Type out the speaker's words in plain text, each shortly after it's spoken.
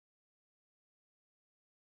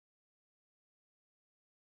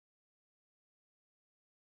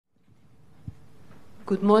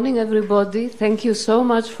Good morning, everybody. Thank you so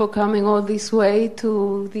much for coming all this way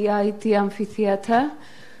to the IT Amphitheatre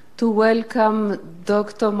to welcome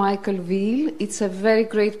Dr. Michael Veale. It's a very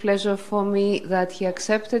great pleasure for me that he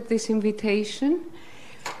accepted this invitation.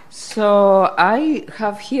 So I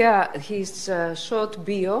have here his short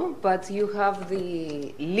bio, but you have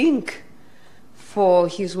the link for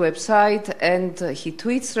his website, and he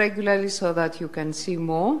tweets regularly so that you can see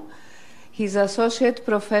more. He's associate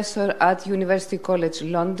professor at University College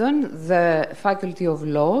London, the Faculty of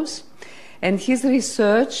Laws, and his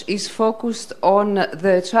research is focused on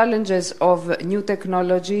the challenges of new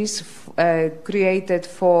technologies created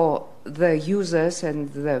for the users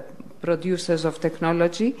and the producers of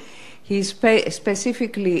technology. He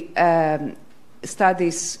specifically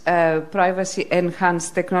studies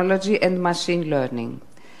privacy-enhanced technology and machine learning.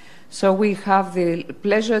 So we have the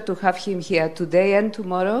pleasure to have him here today and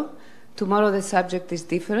tomorrow. Tomorrow the subject is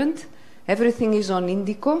different. Everything is on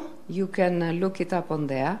Indico. You can look it up on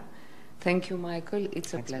there. Thank you, Michael.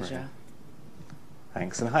 It's a pleasure. Maria.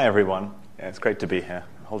 Thanks. And hi, everyone. Yeah, it's great to be here.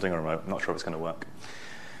 I'm holding a remote. I'm not sure if it's going to work.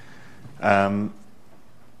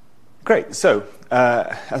 Great. So,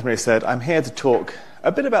 as Maria said, I'm here to talk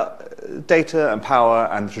a bit about data and power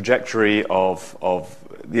and the trajectory of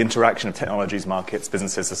the interaction of technologies, markets,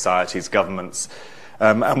 businesses, societies, governments.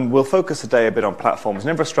 And we'll focus today a bit on platforms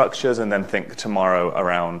and infrastructures, and then think tomorrow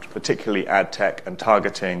around particularly ad tech and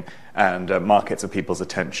targeting and markets of people's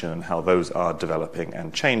attention and how those are developing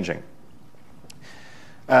and changing.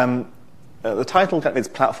 The title, It's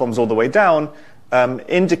Platforms All the Way Down,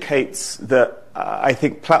 indicates that I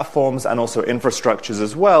think platforms and also infrastructures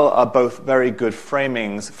as well are both very good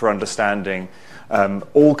framings for understanding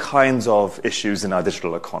all kinds of issues in our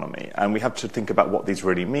digital economy. And we have to think about what these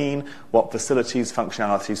really mean, what facilities,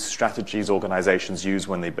 functionalities, strategies organizations use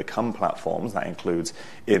when they become platforms. That includes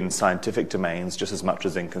in scientific domains just as much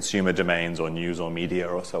as in consumer domains or news or media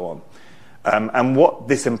or so on. And what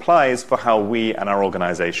this implies for how we and our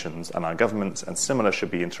organizations and our governments and similar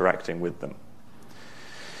should be interacting with them.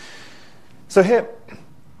 So here,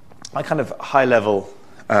 my kind of high-level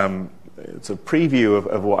sort of preview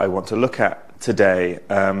of what I want to look at today.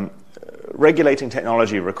 Regulating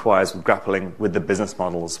technology requires grappling with the business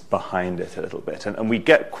models behind it a little bit. And we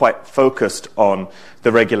get quite focused on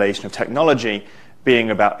the regulation of technology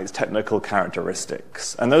being about its technical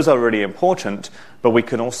characteristics. And those are really important, but we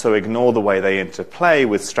can also ignore the way they interplay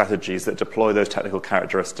with strategies that deploy those technical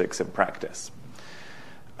characteristics in practice.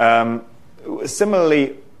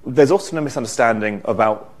 Similarly, there's often a misunderstanding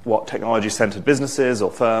about what technology-centered businesses or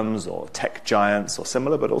firms or tech giants or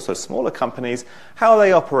similar, but also smaller companies, how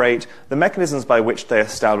they operate, the mechanisms by which they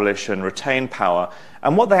establish and retain power,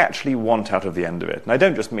 and what they actually want out of the end of it. And I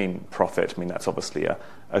don't just mean profit. I mean, that's obviously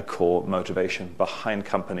a core motivation behind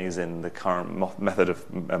companies in the current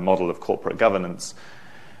model of corporate governance.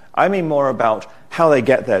 I mean more about how they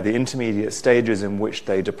get there, the intermediate stages in which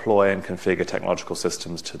they deploy and configure technological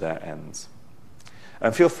systems to their ends.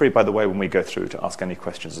 And feel free, by the way, when we go through to ask any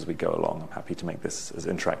questions as we go along. I'm happy to make this as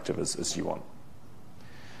interactive as you want.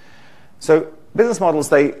 So business models,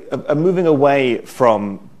 they are moving away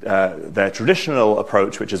from their traditional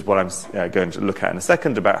approach, which is what I'm going to look at in a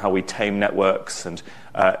second, about how we tame networks and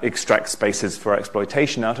extract spaces for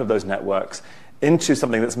exploitation out of those networks, into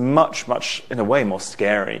something that's much, much, in a way, more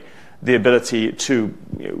scary. The ability to,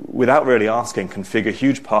 without really asking, configure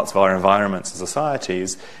huge parts of our environments and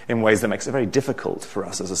societies in ways that makes it very difficult for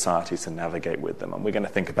us as societies to navigate with them. And we're going to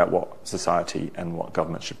think about what society and what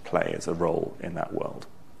government should play as a role in that world.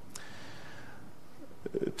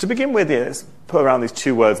 To begin with, let's put around these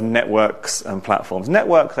two words, networks and platforms.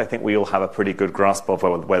 Networks, I think we all have a pretty good grasp of,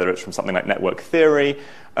 whether it's from something like network theory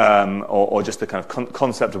or just the kind of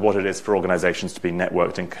concept of what it is for organizations to be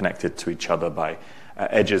networked and connected to each other by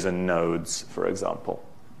edges and nodes, for example.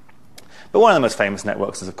 But one of the most famous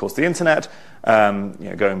networks is, of course, the internet.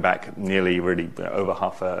 Going back nearly really over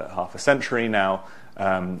half a century now.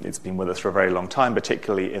 It's been with us for a very long time,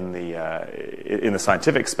 particularly in the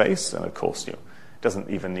scientific space. And of course, it doesn't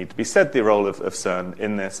even need to be said the role of CERN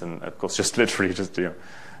in this. And of course, just literally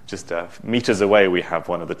just meters away, we have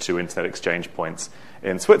one of the two internet exchange points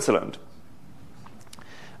in Switzerland.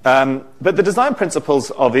 But the design principles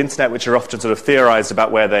of the internet, which are often sort of theorized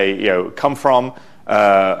about where they come from,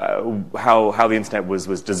 how the internet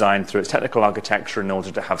was designed through its technical architecture in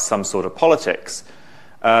order to have some sort of politics,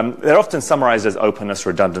 they're often summarized as openness,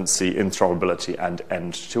 redundancy, interoperability, and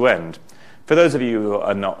end-to-end. For those of you who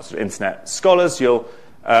are not sort of internet scholars, you'll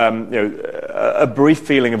a brief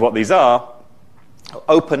feeling of what these are.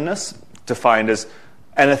 Openness, defined as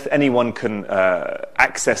anyone can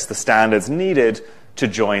access the standards needed to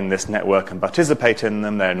join this network and participate in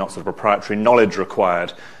them. They're not sort of proprietary knowledge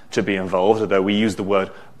required to be involved, although we use the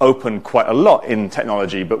word open quite a lot in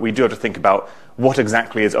technology, but we do have to think about what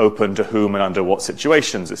exactly is open to whom and under what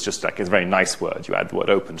situations. It's just like it's a very nice word. You add the word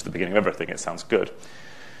open to the beginning of everything, it sounds good.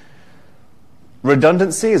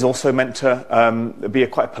 Redundancy is also meant to be a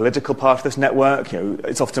quite political part of this network.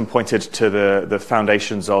 It's often pointed to the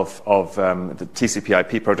foundations of the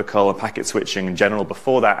TCP/IP protocol and packet switching in general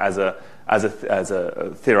before that as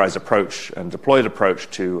a theorized approach and deployed approach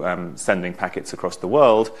to sending packets across the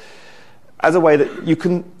world, as a way that you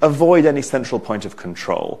can avoid any central point of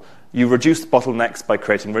control. You reduce bottlenecks by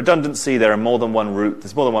creating redundancy. There's more than one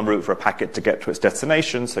route for a packet to get to its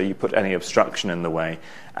destination, so you put any obstruction in the way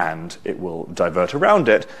and it will divert around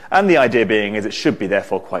it. And the idea being is it should be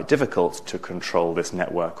therefore quite difficult to control this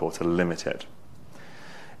network or to limit it.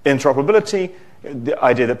 Interoperability, the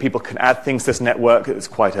idea that people can add things to this network, it's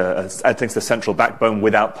quite add things to the central backbone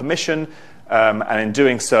without permission, and in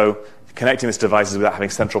doing so, connecting these devices without having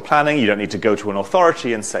central planning. You don't need to go to an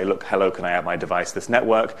authority and say, look, hello, can I add my device to this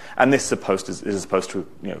network? And this is supposed to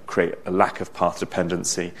create a lack of path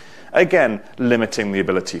dependency, again, limiting the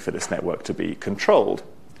ability for this network to be controlled.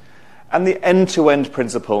 And the end-to-end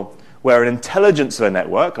principle, where an intelligence of a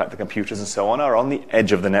network, like the computers and so on, are on the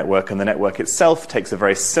edge of the network, and the network itself takes a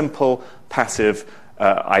very simple, passive,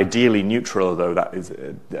 ideally neutral, although that is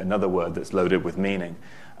another word that's loaded with meaning,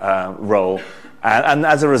 role. And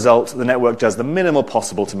as a result, the network does the minimal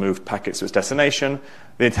possible to move packets to its destination.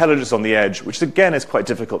 The intelligence on the edge, which again is quite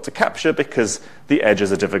difficult to capture because the edge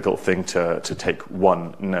is a difficult thing to take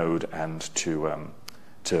one node and to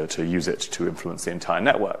use it to influence the entire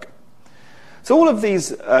network. So all of these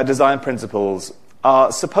design principles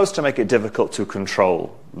are supposed to make it difficult to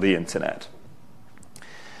control the internet.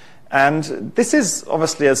 And this is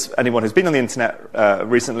obviously, as anyone who's been on the internet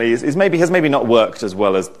recently, has maybe not worked as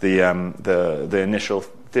well as the initial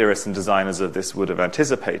theorists and designers of this would have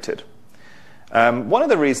anticipated. One of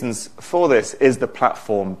the reasons for this is the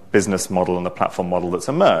platform business model and the platform model that's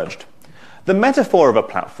emerged. The metaphor of a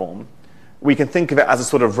platform, we can think of it as a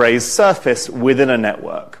sort of raised surface within a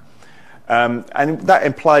network. And that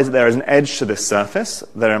implies that there is an edge to this surface.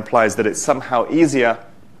 That implies that it's somehow easier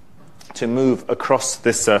to move across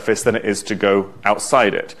this surface than it is to go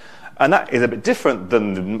outside it. And that is a bit different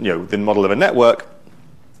than the model of a network,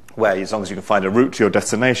 where as long as you can find a route to your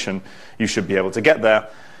destination, you should be able to get there.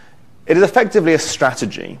 It is effectively a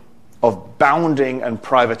strategy of bounding and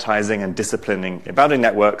privatizing and disciplining, bounding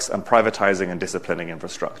networks and privatizing and disciplining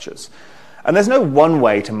infrastructures. And there's no one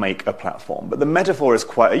way to make a platform, but the metaphor is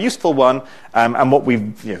quite a useful one, and what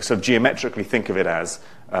we sort of geometrically think of it as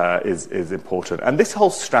is important. And this whole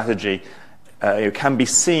strategy can be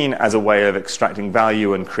seen as a way of extracting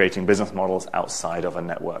value and creating business models outside of a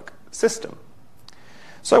network system.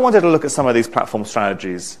 So I wanted to look at some of these platform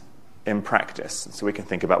strategies in practice, so we can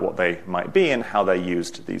think about what they might be and how they're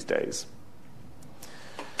used these days.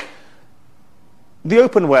 The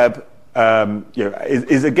open web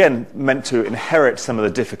is again meant to inherit some of the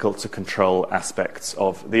difficult to control aspects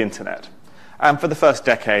of the internet. And for the first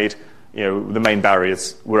decade, the main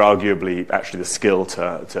barriers were arguably actually the skill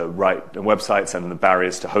to write websites and the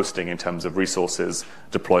barriers to hosting in terms of resources,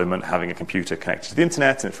 deployment, having a computer connected to the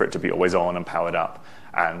internet, and for it to be always on and powered up,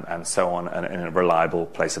 and so on, and in a reliable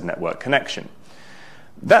place of network connection.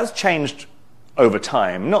 That's changed over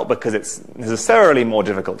time, not because it's necessarily more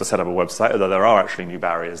difficult to set up a website, although there are actually new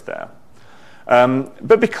barriers there,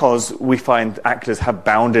 but because we find actors have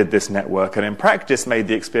bounded this network and in practice made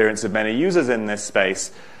the experience of many users in this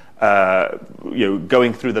space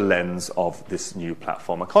going through the lens of this new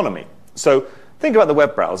platform economy. So think about the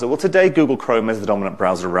web browser. Well, today Google Chrome is the dominant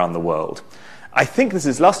browser around the world. I think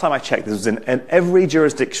last time I checked, this was in every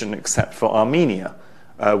jurisdiction except for Armenia,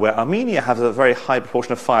 where Armenia has a very high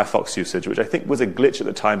proportion of Firefox usage, which I think was a glitch at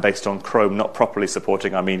the time based on Chrome not properly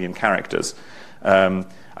supporting Armenian characters.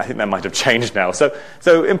 I think that might have changed now.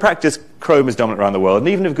 So in practice, Chrome is dominant around the world. And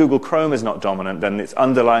even if Google Chrome is not dominant, then its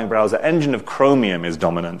underlying browser engine of Chromium is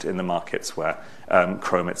dominant in the markets where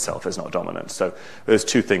Chrome itself is not dominant. So there's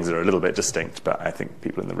two things that are a little bit distinct, but I think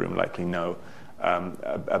people in the room likely know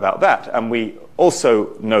about that. And we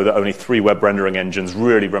also know that only 3 web rendering engines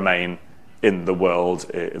really remain in the world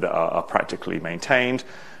that are practically maintained.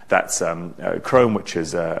 That's Chrome, which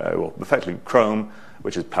is, effectively Chrome,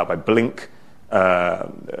 which is powered by Blink,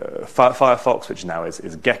 Firefox, which now is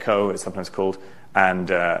Gecko, it's sometimes called, and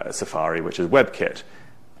Safari, which is WebKit.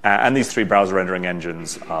 And these 3 browser rendering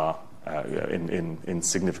engines are in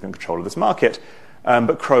significant control of this market.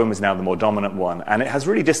 But Chrome is now the more dominant one, and it has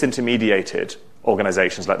really disintermediated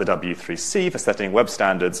organizations like the W3C for setting web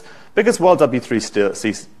standards, because while W3C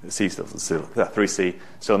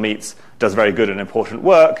still does very good and important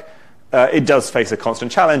work, it does face a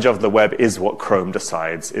constant challenge of the web is what Chrome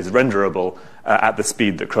decides is renderable at the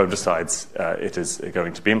speed that Chrome decides it is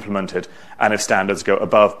going to be implemented. And if standards go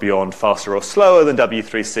above, beyond, faster or slower than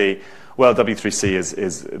W3C, well, W3C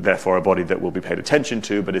is therefore a body that will be paid attention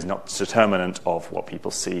to, but is not determinant of what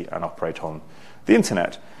people see and operate on the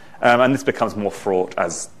internet. And this becomes more fraught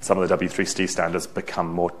as some of the W3C standards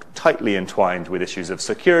become more tightly entwined with issues of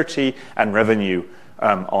security and revenue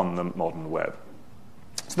on the modern web.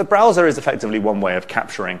 So the browser is effectively one way of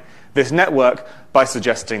capturing this network by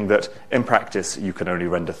suggesting that, in practice, you can only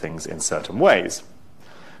render things in certain ways.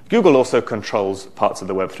 Google also controls parts of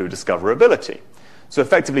the web through discoverability. So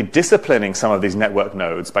effectively disciplining some of these network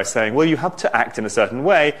nodes by saying, well, you have to act in a certain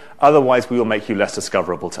way, otherwise we will make you less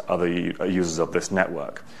discoverable to other users of this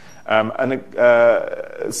network.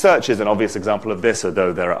 Search is an obvious example of this,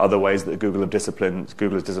 although there are other ways that Google has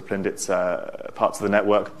disciplined its parts of the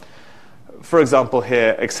network. For example,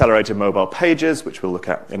 here, accelerated mobile pages, which we'll look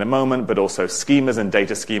at in a moment, but also schemas and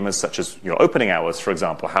data schemas, such as your opening hours, for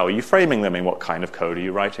example. How are you framing them? In what kind of code are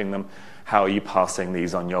you writing them? How are you passing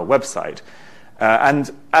these on your website? And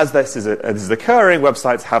as this is occurring,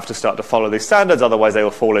 websites have to start to follow these standards, otherwise they will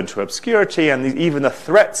fall into obscurity, and even the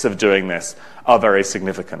threats of doing this are very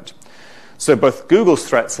significant. So both Google's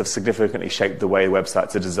threats have significantly shaped the way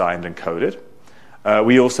websites are designed and coded.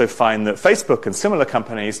 We also find that Facebook and similar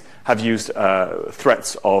companies have used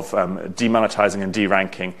threats of demonetizing and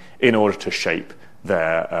deranking in order to shape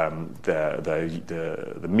the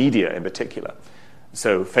media in particular.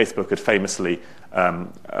 So Facebook had famously,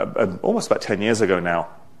 almost about 10 years ago now,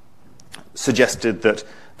 suggested that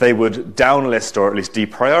they would downlist or at least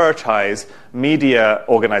deprioritize media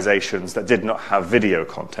organizations that did not have video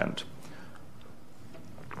content.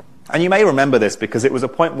 And you may remember this because it was a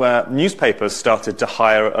point where newspapers started to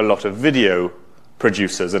hire a lot of video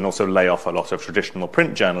producers and also lay off a lot of traditional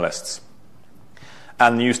print journalists.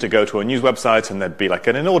 And you used to go to a news website and there'd be like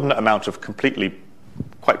an inordinate amount of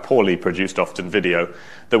quite poorly produced often video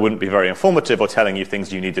that wouldn't be very informative or telling you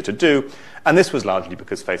things you needed to do. And this was largely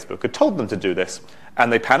because Facebook had told them to do this.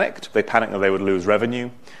 And they panicked. They panicked that they would lose revenue.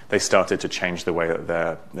 They started to change the way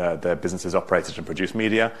that their businesses operated and produced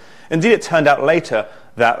media. Indeed, it turned out later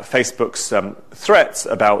that Facebook's threats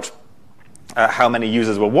about how many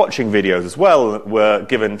users were watching videos as well were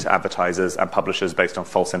given to advertisers and publishers based on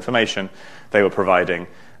false information. They were providing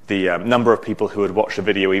the number of people who had watched a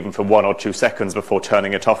video even for 1 or 2 seconds before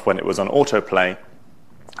turning it off when it was on autoplay.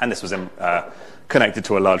 And this was connected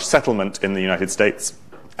to a large settlement in the United States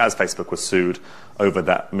as Facebook was sued over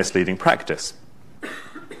that misleading practice.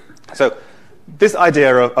 So this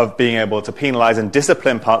idea of being able to penalize and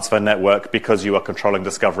discipline parts of a network because you are controlling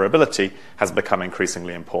discoverability has become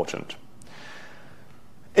increasingly important.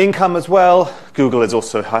 Income as well. Google is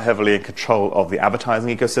also heavily in control of the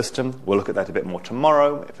advertising ecosystem. We'll look at that a bit more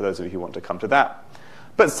tomorrow, for those of you who want to come to that.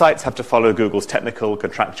 But sites have to follow Google's technical,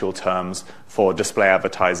 contractual terms for display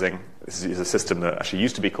advertising. This is a system that actually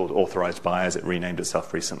used to be called authorized buyers. It renamed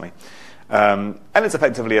itself recently. And it's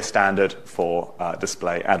effectively a standard for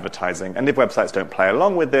display advertising. And if websites don't play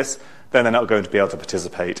along with this, then they're not going to be able to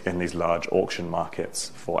participate in these large auction markets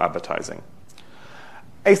for advertising.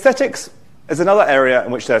 Aesthetics is another area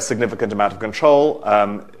in which there's a significant amount of control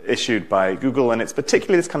issued by Google, and it's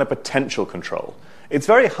particularly this kind of potential control. It's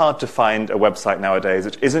very hard to find a website nowadays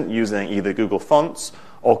which isn't using either Google fonts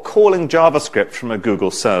or calling JavaScript from a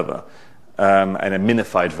Google server. And a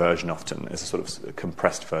minified version often is a sort of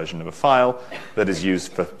compressed version of a file that is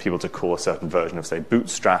used for people to call a certain version of, say,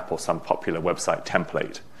 Bootstrap or some popular website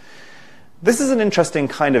template. This is an interesting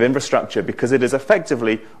kind of infrastructure because it is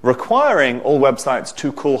effectively requiring all websites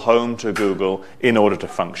to call home to Google in order to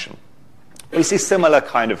function. We see similar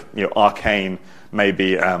kind of arcane,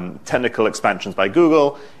 maybe technical expansions by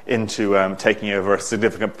Google into taking over a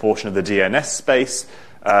significant portion of the DNS space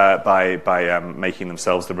by making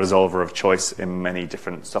themselves the resolver of choice in many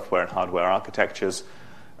different software and hardware architectures.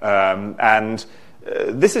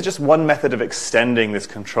 This is just one method of extending this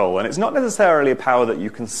control. And it's not necessarily a power that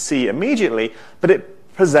you can see immediately, but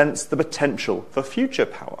it presents the potential for future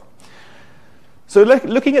power. So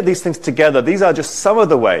looking at these things together, these are just some of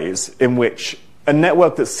the ways in which a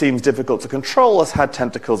network that seems difficult to control has had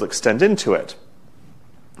tentacles extend into it.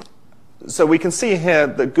 So we can see here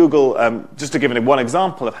that Google, just to give one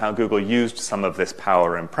example of how Google used some of this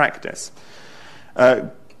power in practice,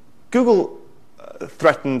 Google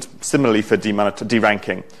threatened, similarly for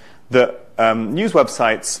deranking, that news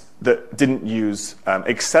websites that didn't use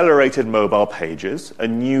accelerated mobile pages, a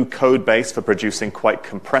new code base for producing quite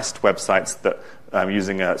compressed websites that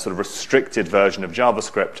using a sort of restricted version of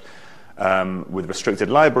JavaScript with restricted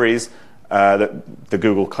libraries that the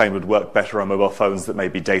Google claimed would work better on mobile phones that may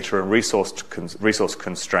be data and resource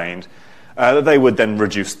constrained, that they would then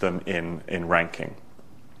reduce them in ranking.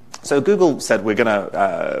 So Google said we're going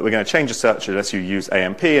to change the search unless you use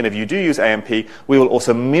AMP, and if you do use AMP, we will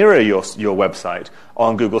also mirror your website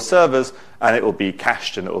on Google servers, and it will be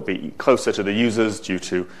cached and it will be closer to the users due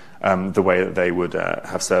to the way that they would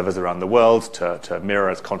have servers around the world to mirror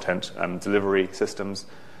as content delivery systems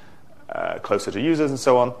closer to users and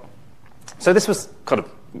so on. So this was kind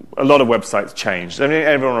of a lot of websites changed. I mean,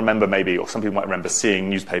 everyone remember maybe, or some people might remember seeing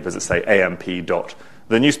newspapers that say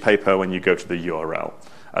amp.the newspaper when you go to the URL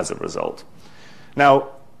as a result. Now,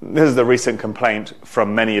 this is the recent complaint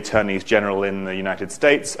from many attorneys general in the United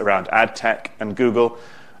States around ad tech and Google,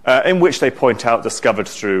 in which they point out, discovered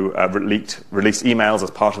through leaked release emails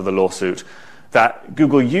as part of the lawsuit, that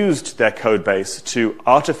Google used their code base to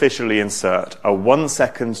artificially insert a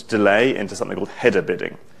 1-second delay into something called header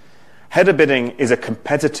bidding. Header bidding is a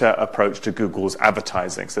competitor approach to Google's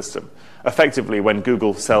advertising system. Effectively, when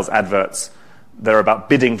Google sells adverts, they're about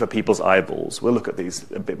bidding for people's eyeballs. We'll look at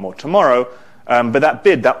these a bit more tomorrow. But that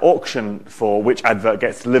bid, that auction for which advert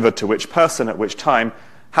gets delivered to which person at which time,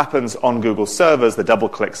 happens on Google servers, the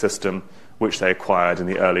double-click system, which they acquired in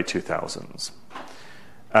the early 2000s.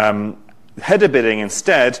 Header bidding,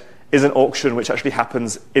 instead, is an auction which actually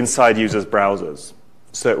happens inside users' browsers.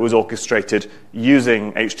 So it was orchestrated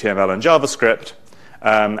using HTML and JavaScript,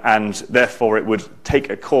 and therefore it would take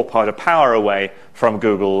a core part of power away from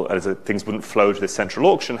Google, as things wouldn't flow to this central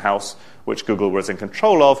auction house, which Google was in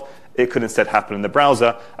control of. It could instead happen in the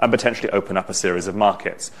browser and potentially open up a series of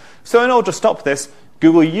markets. So in order to stop this,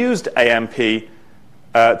 Google used AMP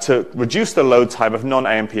to reduce the load time of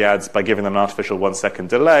non-AMP ads by giving them an artificial 1-second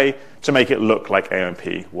delay to make it look like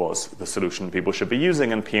AMP was the solution people should be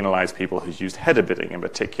using and penalize people who used header bidding in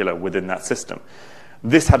particular within that system.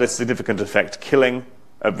 This had a significant effect,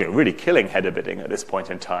 really killing header bidding at this point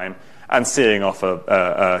in time and seeing off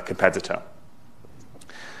a competitor.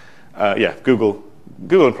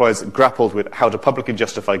 Google employees grappled with how to publicly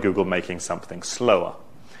justify Google making something slower.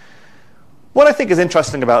 What I think is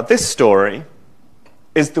interesting about this story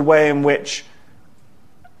is the way in which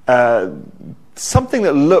something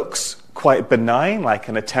that looks quite benign, like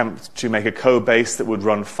an attempt to make a code base that would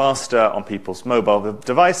run faster on people's mobile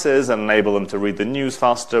devices and enable them to read the news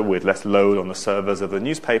faster with less load on the servers of the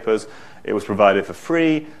newspapers, it was provided for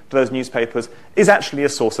free to those newspapers, is actually a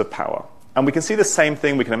source of power. And we can see the same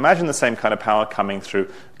thing, we can imagine the same kind of power coming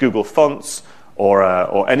through Google Fonts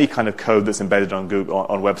or any kind of code that's embedded on Google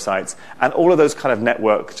on websites, and all of those kind of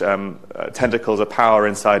networked tentacles of power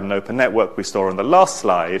inside an open network we saw on the last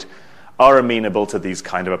slide are amenable to these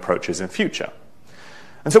kind of approaches in future.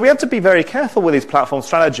 And so we have to be very careful with these platform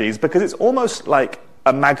strategies because it's almost like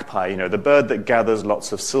a magpie, the bird that gathers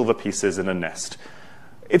lots of silver pieces in a nest.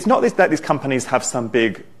 It's not that these companies have some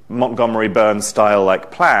big Montgomery Burns style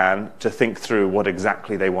like plan to think through what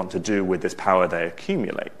exactly they want to do with this power they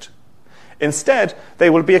accumulate. Instead, they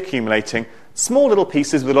will be accumulating small little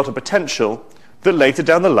pieces with a lot of potential that later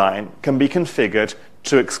down the line can be configured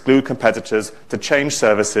to exclude competitors, to change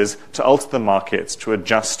services, to alter the markets, to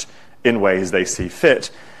adjust in ways they see fit.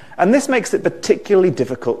 And this makes it particularly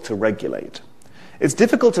difficult to regulate. It's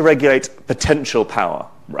difficult to regulate potential power,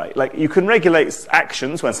 right? Like you can regulate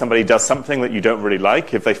actions when somebody does something that you don't really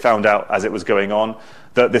like. If they found out as it was going on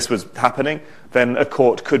that this was happening, then a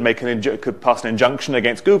court could could pass an injunction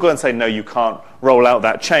against Google and say, no, you can't roll out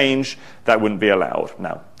that change. That wouldn't be allowed.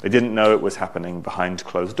 Now, they didn't know it was happening behind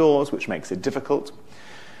closed doors, which makes it difficult.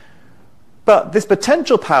 But this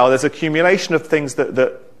potential power, there's accumulation of things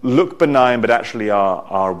that look benign but actually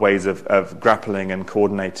are ways of grappling and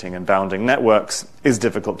coordinating and bounding networks, is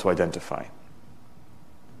difficult to identify.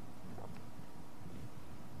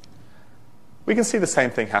 We can see the same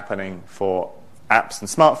thing happening for apps and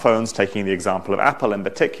smartphones, taking the example of Apple in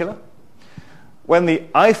particular. When the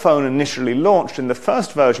iPhone initially launched, in the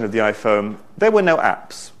first version of the iPhone, there were no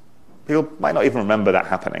apps. People might not even remember that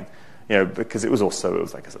happening, because it was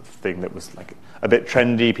like a sort of thing that was like a bit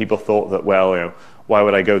trendy. People thought that, well, why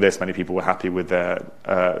would I go this? Many people were happy with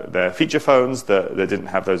their feature phones that didn't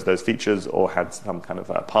have those features or had some kind of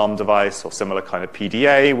a Palm device or similar kind of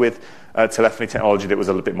PDA with telephony technology that was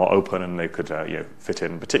a little bit more open and they could fit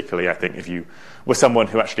in. Particularly, I think, if you were someone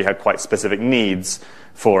who actually had quite specific needs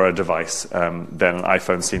for a device, then an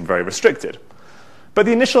iPhone seemed very restricted. But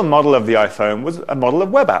the initial model of the iPhone was a model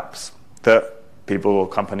of web apps that people or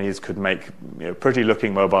companies could make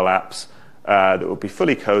pretty-looking mobile apps that would be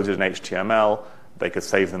fully coded in HTML. They could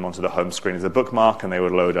save them onto the home screen as a bookmark, and they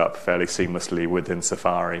would load up fairly seamlessly within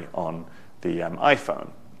Safari on the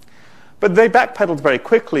iPhone. But they backpedaled very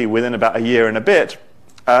quickly within about a year and a bit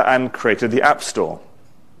and created the App Store.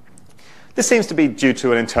 This seems to be due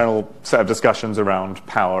to an internal set of discussions around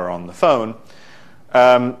power on the phone.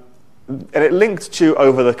 And it linked to,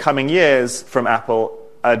 over the coming years from Apple,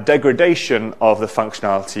 a degradation of the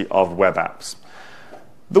functionality of web apps.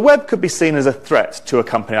 The web could be seen as a threat to a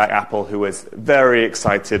company like Apple, who is very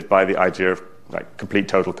excited by the idea of complete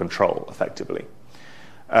total control, effectively.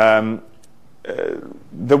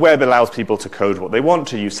 The web allows people to code what they want,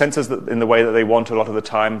 to use sensors in the way that they want a lot of the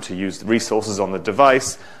time, to use resources on the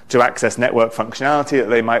device, to access network functionality that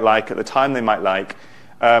they might like at the time they might like.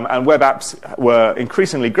 And web apps were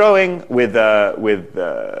increasingly growing with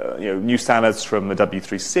new standards from the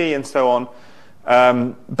W3C and so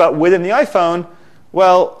on. But within the iPhone,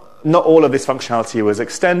 well, not all of this functionality was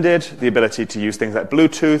extended. The ability to use things like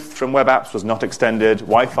Bluetooth from web apps was not extended.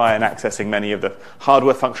 Wi-Fi and accessing many of the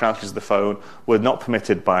hardware functionalities of the phone were not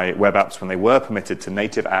permitted by web apps when they were permitted to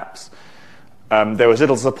native apps. There was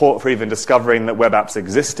little support for even discovering that web apps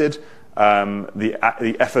existed.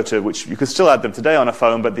 The effort of which you could still add them today on a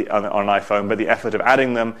phone, on an iPhone, but the effort of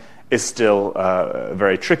adding them is still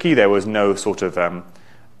very tricky. There was no sort of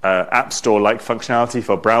App Store-like functionality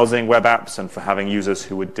for browsing web apps and for having users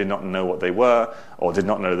who did not know what they were or did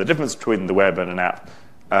not know the difference between the web and an app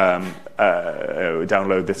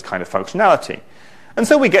download this kind of functionality. And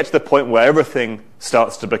so we get to the point where everything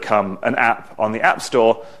starts to become an app on the App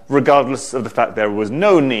Store, regardless of the fact there was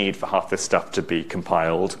no need for half this stuff to be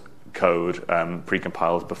compiled, code,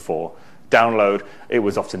 pre-compiled before download. It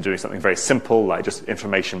was often doing something very simple, like just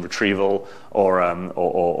information retrieval or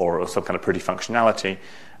some kind of pretty functionality,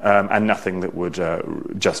 and nothing that would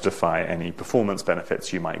justify any performance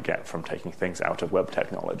benefits you might get from taking things out of web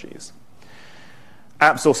technologies.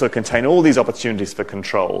 Apps also contain all these opportunities for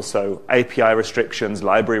control, so API restrictions,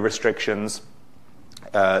 library restrictions.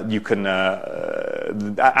 Apple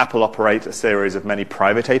operate a series of many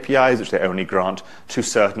private APIs, which they only grant to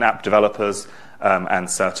certain app developers and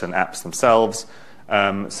certain apps themselves.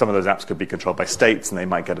 Some of those apps could be controlled by states, and they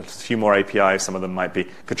might get a few more APIs. Some of them might be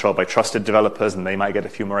controlled by trusted developers, and they might get a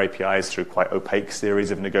few more APIs through quite opaque series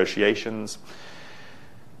of negotiations.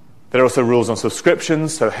 There are also rules on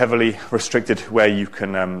subscriptions, so heavily restricted where you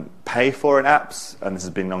can pay for an apps, and this has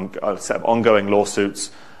been a set of ongoing lawsuits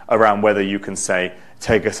around whether you can, say,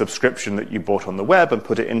 take a subscription that you bought on the web and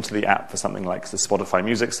put it into the app for something like the Spotify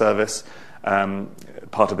music service.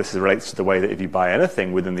 Part of this relates to the way that if you buy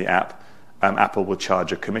anything within the app, Apple will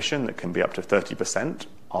charge a commission that can be up to 30%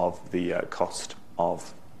 of the cost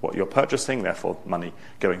of what you're purchasing, therefore money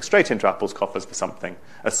going straight into Apple's coffers for something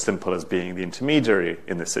as simple as being the intermediary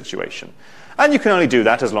in this situation. And you can only do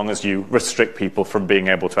that as long as you restrict people from being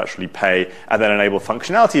able to actually pay and then enable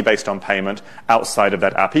functionality based on payment outside of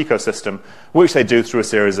that app ecosystem, which they do through a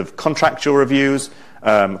series of contractual reviews,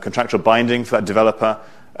 contractual binding for that developer,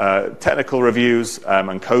 technical reviews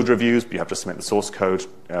and code reviews. You have to submit the source code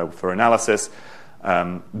for analysis.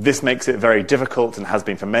 This makes it very difficult, and has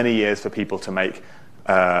been for many years, for people to make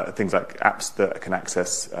things like apps that can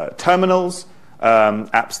access terminals,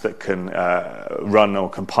 apps that can run or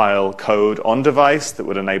compile code on device that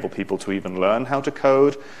would enable people to even learn how to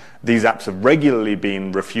code. These apps have regularly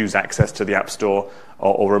been refused access to the App Store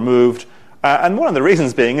or removed. And one of the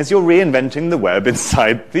reasons being is you're reinventing the web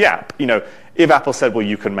inside the app. If Apple said, well,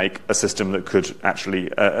 you can make a system that could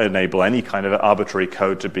actually enable any kind of arbitrary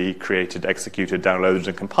code to be created, executed, downloaded,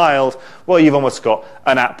 and compiled, well, you've almost got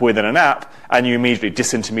an app within an app, and you immediately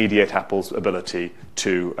disintermediate Apple's ability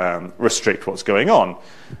to restrict what's going on.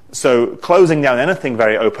 So closing down anything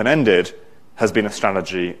very open-ended has been a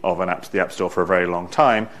strategy of the App Store for a very long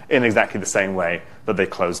time, in exactly the same way that they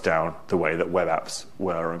closed down the way that web apps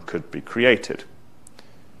were and could be created.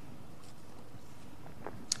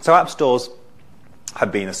 So app stores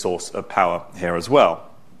have been a source of power here as well.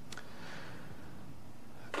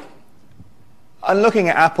 And looking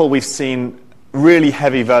at Apple, we've seen really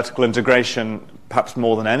heavy vertical integration, perhaps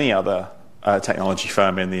more than any other technology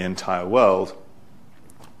firm in the entire world,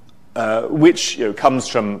 which comes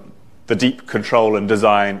from the deep control and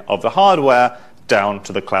design of the hardware down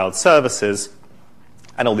to the cloud services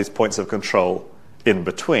and all these points of control in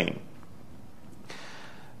between.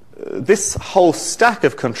 This whole stack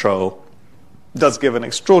of control does give an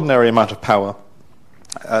extraordinary amount of power,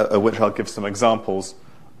 which I'll give some examples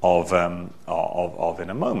of in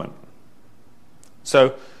a moment.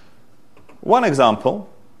 So one example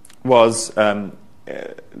was in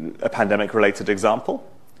a pandemic-related example.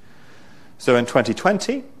 So in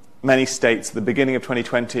 2020, many states at the beginning of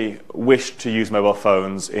 2020 wished to use mobile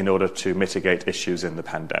phones in order to mitigate issues in the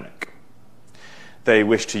pandemic. They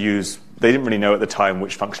didn't really know at the time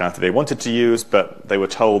which functionality they wanted to use, but they were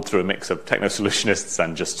told through a mix of techno-solutionists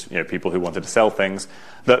and just people who wanted to sell things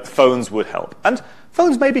that phones would help. And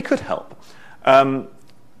phones maybe could help.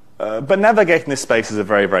 But navigating this space is a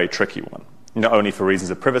very, very tricky one, not only for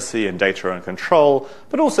reasons of privacy and data and control,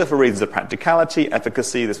 but also for reasons of practicality,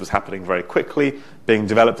 efficacy. This was happening very quickly, being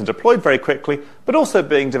developed and deployed very quickly, but also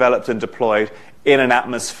being developed and deployed in an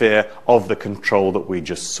atmosphere of the control that we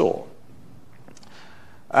just saw.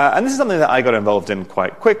 And this is something that I got involved in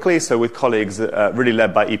quite quickly. So with colleagues really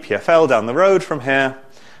led by EPFL down the road from here,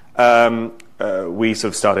 we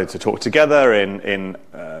sort of started to talk together in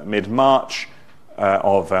mid-March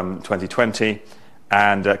of 2020.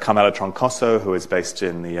 And Carmela Troncoso, who is based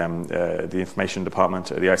in the information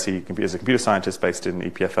department at the IC, is a computer scientist based in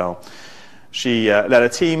EPFL. She led a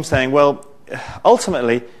team saying, well,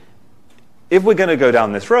 ultimately, if we're going to go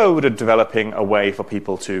down this road of developing a way for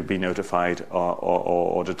people to be notified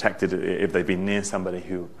or detected if they've been near somebody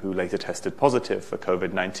who later tested positive for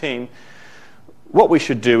COVID-19, what we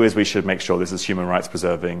should do is we should make sure this is human rights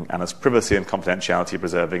preserving and as privacy and confidentiality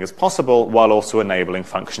preserving as possible, while also enabling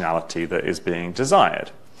functionality that is being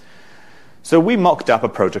desired. So we mocked up a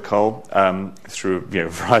protocol through a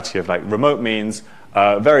variety of remote means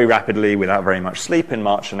very rapidly without very much sleep in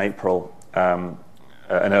March and April.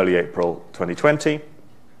 In early April 2020.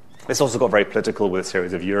 This also got very political with a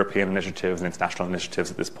series of European initiatives and international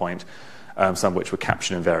initiatives at this point, some of which were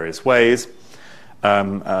captioned in various ways.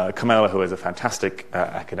 Carmela, who is a fantastic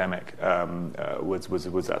academic, was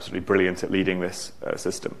absolutely brilliant at leading this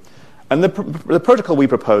system. And the protocol we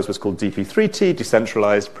proposed was called DP3T,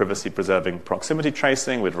 Decentralized Privacy Preserving Proximity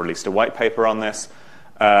Tracing. We'd released a white paper on this.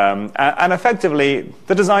 And effectively,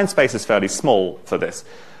 the design space is fairly small for this.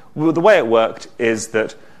 Well, the way it worked is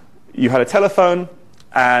that you had a telephone,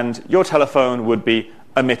 and your telephone would be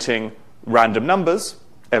emitting random numbers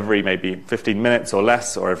every maybe 15 minutes or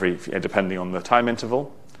less, or every, depending on the time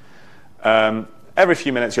interval. Every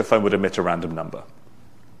few minutes, your phone would emit a random number,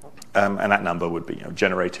 and that number would be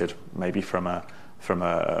generated maybe from a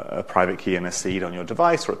private key and a seed on your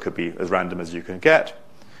device, or it could be as random as you can get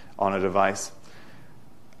on a device.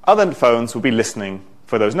 Other phones would be listening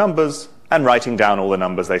for those numbers and writing down all the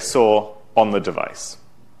numbers they saw on the device.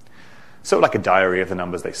 So like a diary of the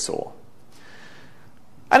numbers they saw.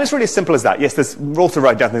 And it's really as simple as that. Yes, we're also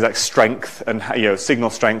writing down things like strength and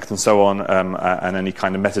signal strength and so on, and any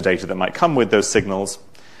kind of metadata that might come with those signals.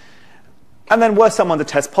 And then were someone to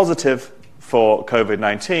test positive for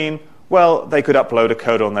COVID-19, well, they could upload a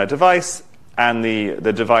code on their device, and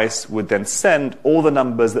the device would then send all the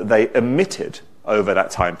numbers that they emitted over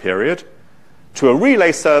that time period to a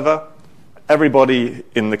relay server. Everybody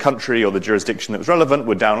in the country or the jurisdiction that was relevant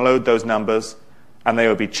would download those numbers, and they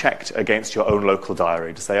would be checked against your own local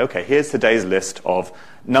diary to say, okay, here's today's list of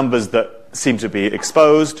numbers that seem to be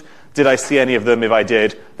exposed. Did I see any of them? If I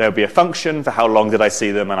did, there would be a function for how long did I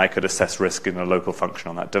see them, and I could assess risk in a local function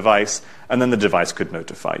on that device, and then the device could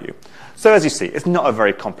notify you. So as you see, it's not a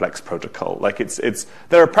very complex protocol.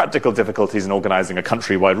 There are practical difficulties in organizing a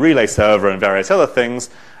countrywide relay server and various other things,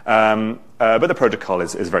 but the protocol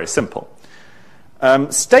is very simple.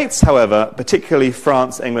 States, however, particularly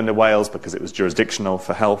France, England, and Wales, because it was jurisdictional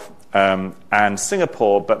for health, and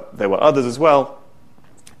Singapore, but there were others as well,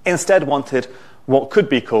 instead wanted what could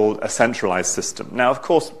be called a centralized system. Now, of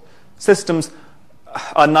course, systems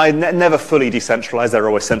are never fully decentralized. There are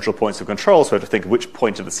always central points of control, so we have to think of which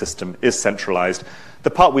point of the system is centralized.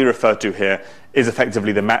 The part we refer to here is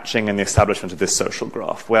effectively the matching and the establishment of this social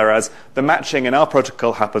graph, whereas the matching in our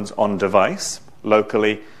protocol happens on device,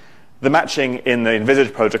 locally. The matching in the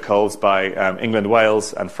envisaged protocols by England,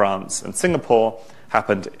 Wales, and France, and Singapore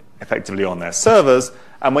happened effectively on their servers.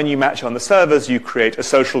 And when you match on the servers, you create a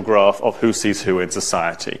social graph of who sees who in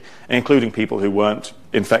society, including people who weren't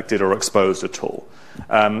infected or exposed at all.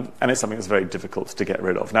 And it's something that's very difficult to get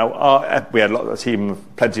rid of. Now, we had a team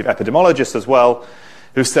of plenty of epidemiologists as well,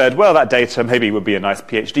 who said, well, that data maybe would be a nice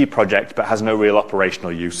PhD project, but has no real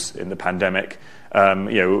operational use in the pandemic.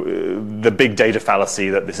 The big data fallacy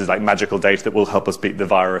that this is like magical data that will help us beat the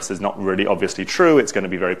virus is not really obviously true. It's going to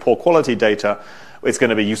be very poor quality data. It's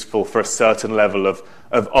going to be useful for a certain level of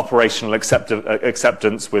operational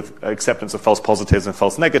acceptance with acceptance of false positives and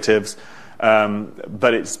false negatives.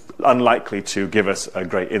 But it's unlikely to give us a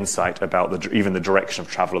great insight about even the direction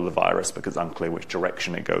of travel of the virus, because it's unclear which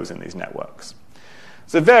direction it goes in these networks.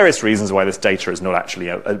 So various reasons why this data is not actually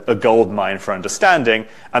a gold mine for understanding,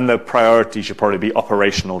 and the priority should probably be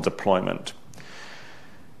operational deployment.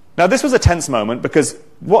 Now, this was a tense moment because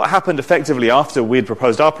what happened effectively after we'd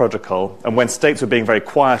proposed our protocol, and when states were being very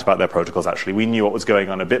quiet about their protocols, actually, we knew what was going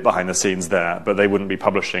on a bit behind the scenes there, but they wouldn't be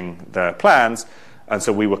publishing their plans, and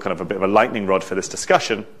so we were kind of a bit of a lightning rod for this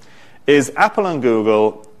discussion, is Apple and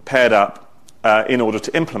Google paired up in order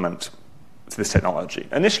to implement this technology.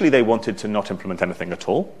 Initially, they wanted to not implement anything at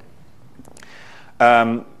all.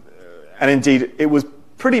 And indeed, it was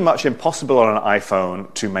pretty much impossible on an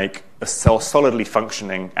iPhone to make a solidly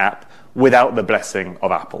functioning app without the blessing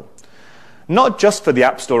of Apple. Not just for the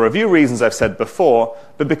App Store review reasons I've said before,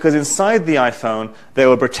 but because inside the iPhone, there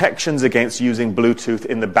were protections against using Bluetooth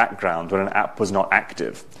in the background when an app was not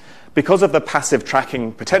active. Because of the passive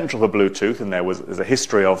tracking potential for Bluetooth, and there's a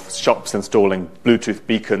history of shops installing Bluetooth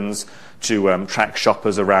beacons to track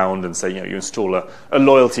shoppers around and say, you install a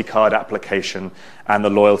loyalty card application, and the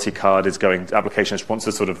loyalty card application wants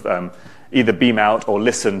to sort of either beam out or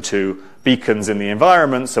listen to beacons in the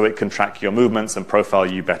environment so it can track your movements and profile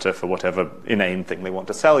you better for whatever inane thing they want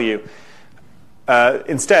to sell you.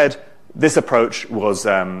 Instead, this approach was,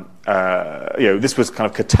 this was kind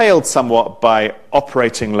of curtailed somewhat by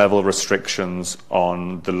operating level restrictions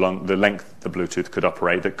on the length the Bluetooth could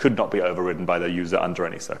operate that could not be overridden by the user under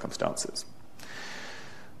any circumstances.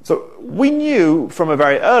 So we knew from a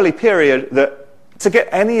very early period that to get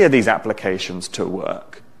any of these applications to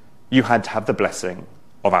work, you had to have the blessing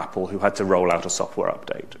of Apple, who had to roll out a software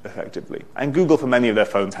update effectively. And Google, for many of their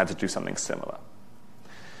phones, had to do something similar.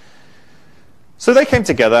 So they came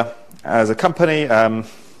together as a company,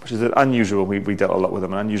 which is an unusual, we dealt a lot with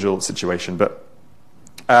them, an unusual situation, but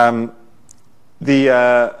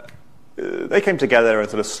they came together and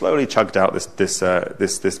sort of slowly chugged out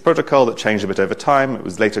this protocol that changed a bit over time. It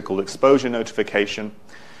was later called exposure notification.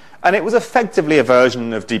 And it was effectively a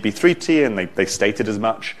version of DB3T, and they stated as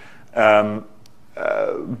much.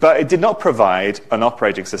 But it did not provide an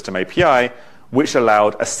operating system API which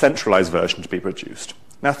allowed a centralized version to be produced.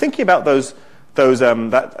 Now, thinking about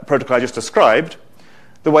that protocol I just described,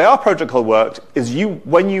 the way our protocol worked is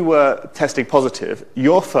when you were testing positive,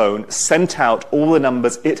 your phone sent out all the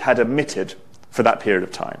numbers it had emitted for that period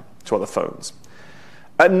of time to other phones.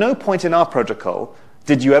 At no point in our protocol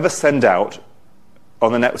did you ever send out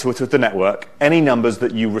on the network any numbers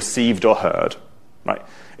that you received or heard. Right?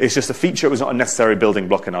 It's just a feature. It was not a necessary building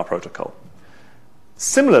block in our protocol.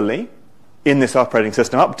 Similarly, in this operating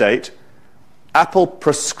system update, Apple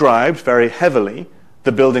prescribed very heavily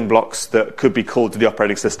the building blocks that could be called to the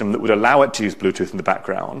operating system that would allow it to use Bluetooth in the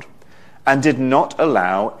background, and did not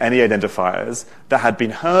allow any identifiers that had been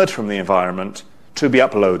heard from the environment to be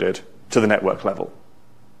uploaded to the network level.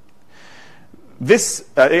 This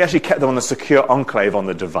it actually kept them on the secure enclave on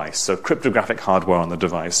the device, so cryptographic hardware on the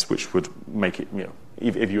device, which would make it,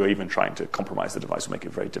 if you were even trying to compromise the device, would make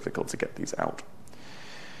it very difficult to get these out.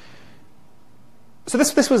 So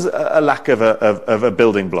this was a lack of a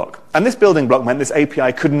building block. And this building block meant this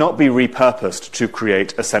API could not be repurposed to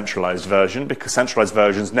create a centralized version, because centralized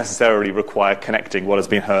versions necessarily require connecting what has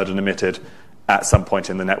been heard and emitted at some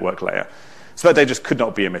point in the network layer. So that data just could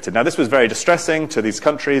not be emitted. Now, this was very distressing to these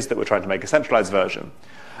countries that were trying to make a centralized version.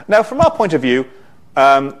 Now, from our point of view,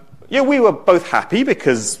 we were both happy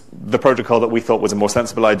because the protocol that we thought was a more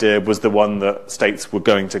sensible idea was the one that states were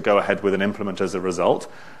going to go ahead with and implement as a result.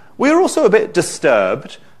 We were also a bit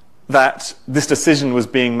disturbed that this decision was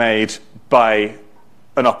being made by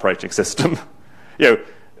an operating system.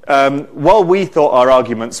 While we thought our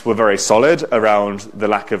arguments were very solid around the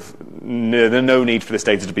lack of the no need for this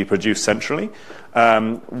data to be produced centrally,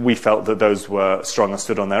 we felt that those were strong and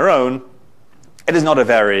stood on their own. It is not a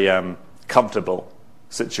very comfortable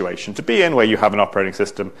situation to be in, where you have an operating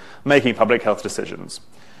system making public health decisions.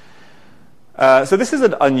 So this is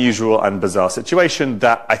an unusual and bizarre situation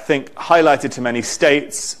that I think highlighted to many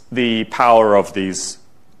states the power of these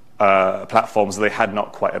platforms that they had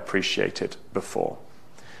not quite appreciated before.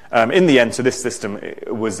 In the end, so this system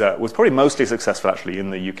was probably mostly successful actually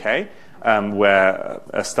in the UK, where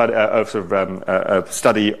a study of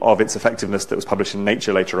its effectiveness that was published in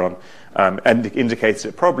Nature later on indicated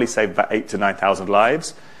it probably saved about 8,000 to 9,000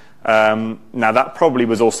 lives. Now, that probably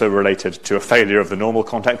was also related to a failure of the normal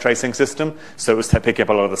contact tracing system, so it was picking up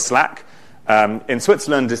a lot of the slack. In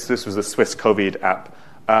Switzerland, this was the Swiss COVID app.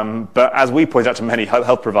 But as we point out to many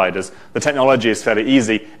health providers, the technology is fairly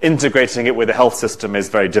easy. Integrating it with the health system is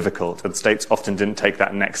very difficult, and states often didn't take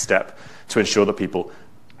that next step to ensure that people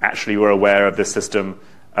actually were aware of this system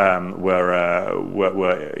were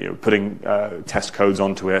putting test codes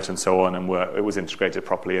onto it and so on, and it was integrated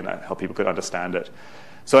properly and how people could understand it.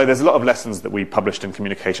 So there's a lot of lessons that we published in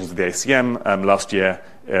Communications with the ACM last year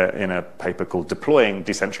in a paper called Deploying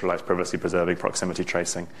Decentralized Privacy Preserving Proximity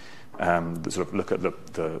Tracing, that sort of look at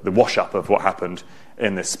the wash-up of what happened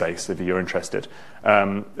in this space, if you're interested.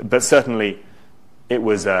 But certainly it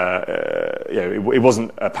was it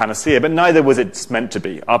wasn't a panacea, but neither was it meant to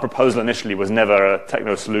be. Our proposal initially was never a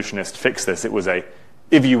techno-solutionist fix this. It was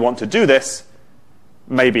if you want to do this,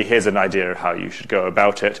 maybe here's an idea of how you should go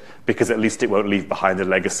about it, because at least it won't leave behind a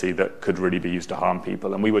legacy that could really be used to harm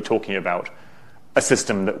people. And we were talking about a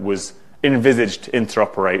system that was envisaged to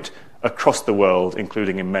interoperate across the world,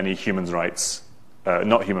 including in many not human rights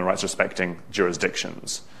respecting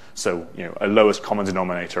jurisdictions. So, a lowest common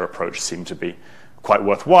denominator approach seemed to be quite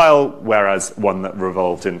worthwhile, whereas one that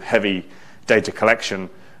revolved in heavy data collection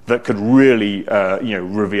that could really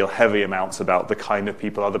reveal heavy amounts about the kind of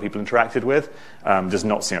people other people interacted with does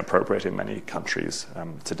not seem appropriate in many countries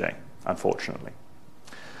today, unfortunately.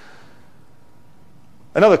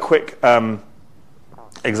 Another quick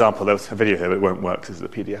example, there was a video here, but it won't work. This is the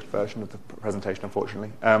PDF version of the presentation,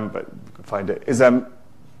 unfortunately, but you can find it.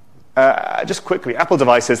 Just quickly, Apple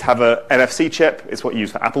devices have an NFC chip. It's what you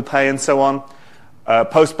use for Apple Pay and so on.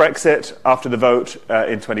 Post-Brexit, after the vote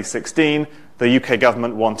in 2016, the UK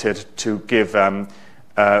government wanted to give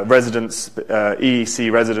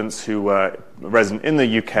EEC residents who were resident in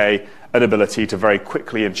the UK an ability to very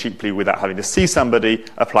quickly and cheaply, without having to see somebody,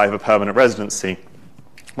 apply for permanent residency,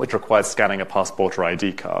 which requires scanning a passport or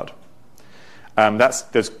ID card.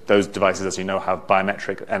 Those devices, as you know, have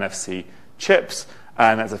biometric NFC chips,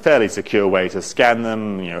 and that's a fairly secure way to scan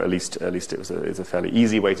them. At least it's a fairly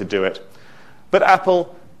easy way to do it. But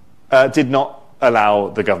Apple did not allow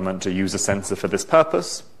the government to use a sensor for this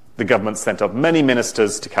purpose. The government sent up many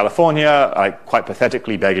ministers to California, quite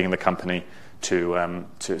pathetically begging the company to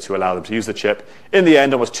allow them to use the chip. In the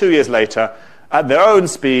end, almost 2 years later, at their own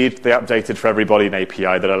speed, they updated for everybody an API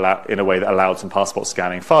in a way that allowed some passport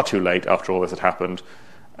scanning far too late after all this had happened.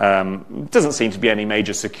 Doesn't seem to be any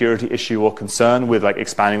major security issue or concern with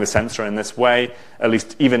expanding the sensor in this way, at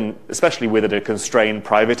least especially with a constrained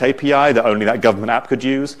private API that only that government app could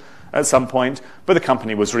use at some point. But the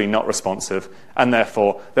company was really not responsive, and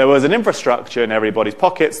therefore there was an infrastructure in everybody's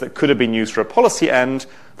pockets that could have been used for a policy end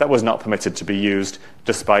that was not permitted to be used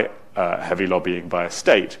despite heavy lobbying by a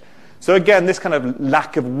state. So again, this kind of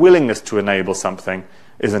lack of willingness to enable something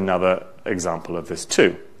is another example of this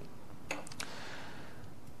too.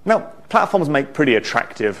 Now, platforms make pretty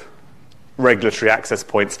attractive regulatory access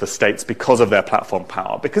points for states because of their platform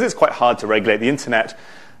power. Because it's quite hard to regulate the internet,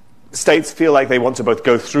 states feel like they want to both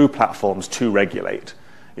go through platforms to regulate.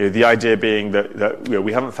 The idea being that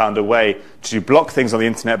we haven't found a way to block things on the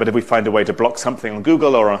internet, but if we find a way to block something on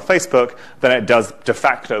Google or on Facebook, then it does de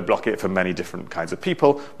facto block it for many different kinds of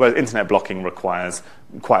people, whereas internet blocking requires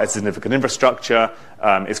quite a significant infrastructure,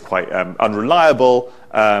 is quite unreliable.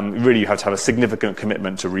 Really, you have to have a significant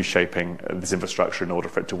commitment to reshaping this infrastructure in order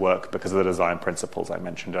for it to work because of the design principles I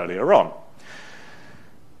mentioned earlier on.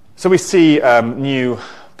 So we see new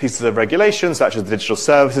pieces of regulation, such as the Digital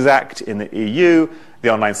Services Act in the EU,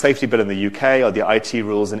 the Online Safety Bill in the UK, or the IT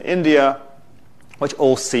rules in India, which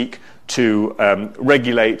all seek to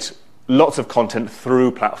regulate lots of content through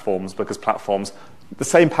platforms, because platforms, the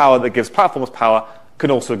same power that gives platforms power, can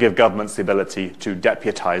also give governments the ability to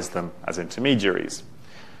deputize them as intermediaries.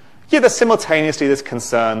 Yet there's simultaneously this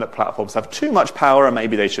concern that platforms have too much power and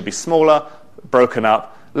maybe they should be smaller, broken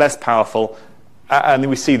up, less powerful. And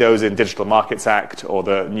we see those in Digital Markets Act or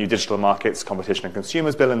the new Digital Markets Competition and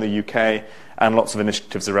Consumers Bill in the UK, and lots of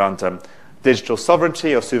initiatives around digital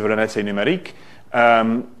sovereignty or souveraineté numérique,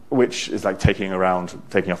 which is taking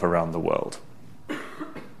off around the world.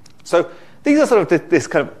 So these are sort of this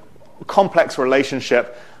kind of complex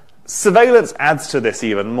relationship. Surveillance adds to this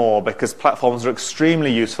even more because platforms are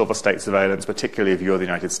extremely useful for state surveillance, particularly if you're the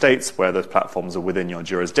United States, where those platforms are within your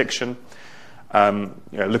jurisdiction.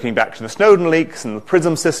 Looking back to the Snowden leaks and the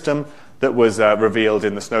PRISM system that was revealed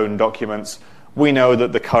in the Snowden documents, we know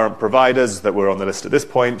that the current providers that were on the list at this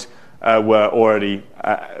point were already,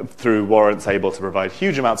 through warrants, able to provide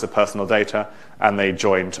huge amounts of personal data, and they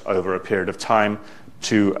joined over a period of time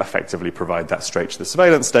to effectively provide that straight to the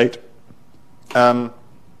surveillance state.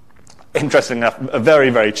 Interesting enough, very,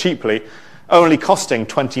 very cheaply, only costing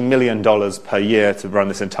 $20 million per year to run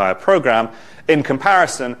this entire program. In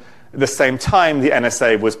comparison, at the same time, the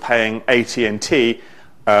NSA was paying AT&T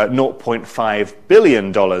 $0.5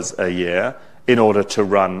 billion a year in order to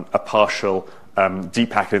run a partial deep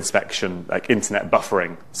packet inspection, internet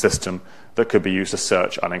buffering system that could be used to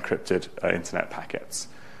search unencrypted internet packets.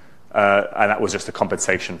 And that was just a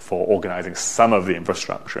compensation for organizing some of the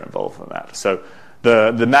infrastructure involved in that. So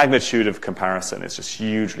the magnitude of comparison is just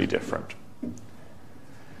hugely different.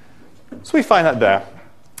 So we find that there.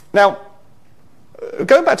 Now,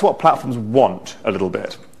 going back to what platforms want a little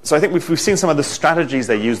bit. So I think we've seen some of the strategies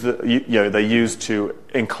they use, they use to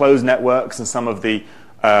enclose networks and some of the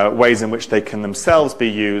ways in which they can themselves be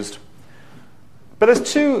used. But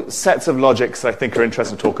there's two sets of logics that I think are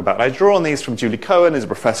interesting to talk about. I draw on these from Julie Cohen, who's a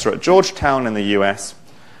professor at Georgetown in the US.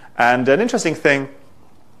 And an interesting thing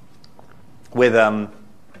with her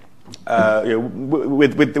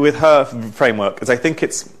framework is I think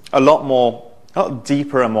it's a lot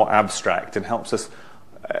deeper and more abstract and helps us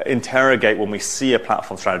interrogate when we see a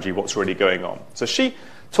platform strategy what's really going on. So she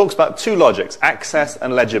talks about two logics, access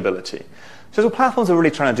and legibility. So platforms are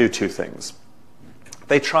really trying to do two things.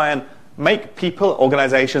 They try and make people,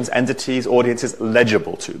 organizations, entities, audiences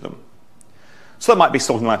legible to them. So that might be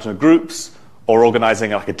sorting them out into groups, or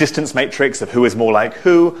organizing like a distance matrix of who is more like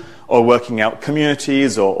who, or working out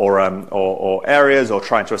communities or areas, or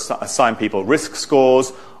trying to assign people risk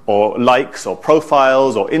scores, or likes, or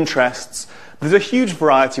profiles, or interests. There's a huge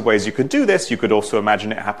variety of ways you could do this. You could also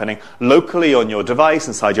imagine it happening locally on your device,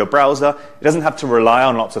 inside your browser. It doesn't have to rely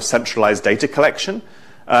on lots of centralized data collection.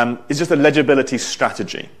 It's just a legibility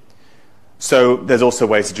strategy. So there's also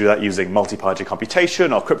ways to do that using multi-party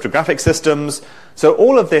computation or cryptographic systems. So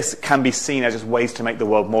all of this can be seen as just ways to make the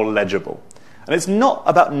world more legible. And it's not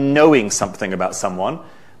about knowing something about someone.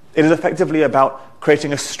 It is effectively about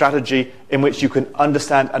creating a strategy in which you can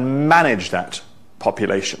understand and manage that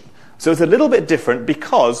population. So it's a little bit different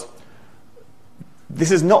because this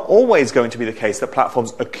is not always going to be the case that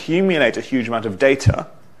platforms accumulate a huge amount of data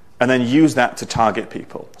and then use that to target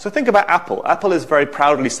people. So think about Apple. Apple is very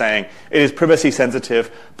proudly saying it is privacy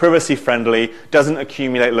sensitive, privacy friendly, doesn't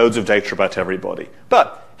accumulate loads of data about everybody.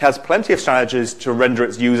 But it has plenty of strategies to render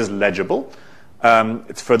its users legible.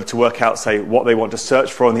 It's to work out, say, what they want to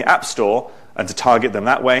search for in the App Store and to target them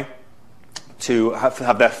that way. To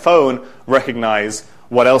have their phone recognize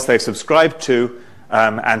what else they've subscribed to,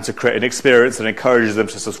 and to create an experience that encourages them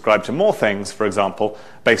to subscribe to more things, for example,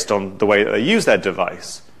 based on the way that they use their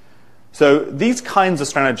device. So these kinds of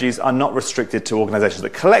strategies are not restricted to organizations that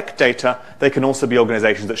collect data. They can also be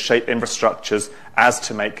organizations that shape infrastructures as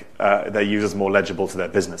to make their users more legible to their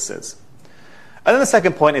businesses. And then the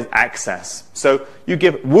second point is access. So you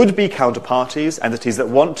give would-be counterparties, entities that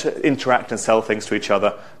want to interact and sell things to each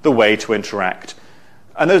other, the way to interact.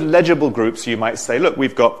 And those legible groups, you might say, look,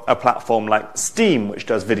 we've got a platform like Steam, which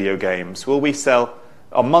does video games. Well, we sell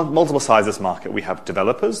on multiple sides of this market. We have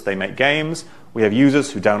developers, they make games. We have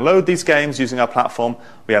users who download these games using our platform.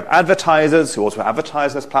 We have advertisers who also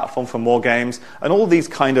advertise this platform for more games. And all these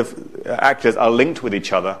kind of actors are linked with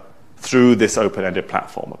each other through this open-ended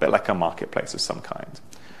platform, a bit like a marketplace of some kind.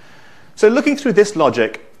 So looking through this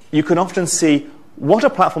logic, you can often see what a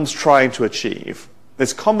platform's trying to achieve.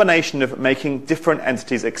 This combination of making different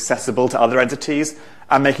entities accessible to other entities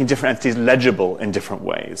and making different entities legible in different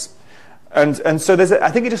ways. And so I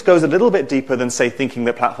think it just goes a little bit deeper than, say, thinking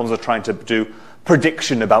that platforms are trying to do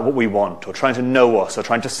prediction about what we want, or trying to know us, or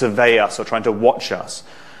trying to survey us, or trying to watch us.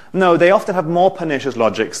 No, they often have more pernicious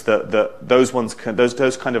logics that those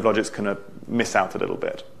kind of logics can miss out a little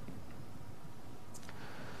bit.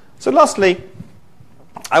 So lastly,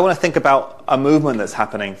 I want to think about a movement that's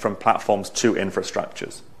happening from platforms to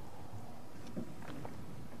infrastructures.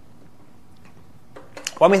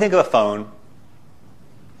 When we think of a phone,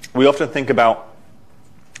 we often think about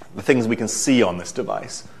the things we can see on this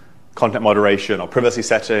device. Content moderation, or privacy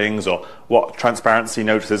settings, or what transparency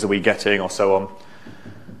notices are we getting, or so on.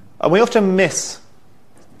 And we often miss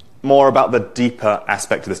more about the deeper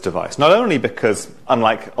aspect of this device. Not only because,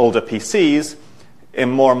 unlike older PCs, in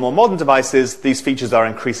more and more modern devices, these features are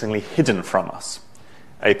increasingly hidden from us.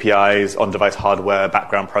 APIs, on-device hardware,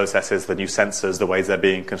 background processes, the new sensors, the ways they're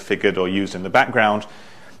being configured or used in the background.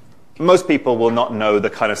 Most people will not know the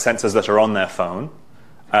kind of sensors that are on their phone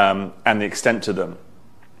and the extent to them.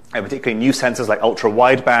 And particularly new sensors like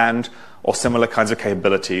ultra-wideband or similar kinds of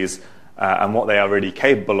capabilities and what they are really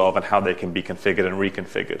capable of and how they can be configured and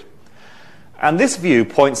reconfigured. And this view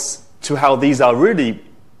points to how these are really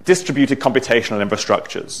distributed computational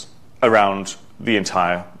infrastructures around the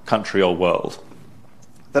entire country or world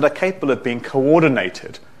that are capable of being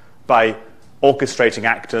coordinated by orchestrating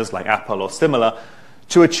actors like Apple or similar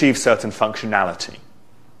to achieve certain functionality.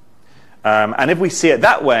 And if we see it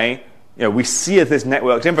that way, we see it as this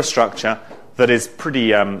networked infrastructure that is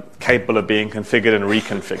pretty capable of being configured and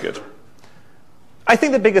reconfigured. I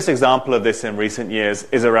think the biggest example of this in recent years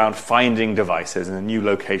is around finding devices in the new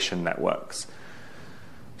location networks.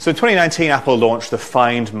 So in 2019, Apple launched the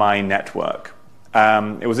Find My network.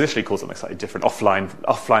 It was initially called something slightly different,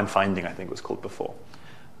 offline finding, I think it was called before.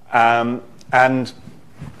 And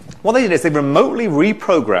what they did is they remotely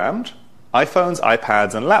reprogrammed iPhones,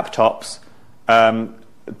 iPads, and laptops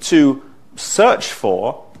to search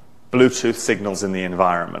for Bluetooth signals in the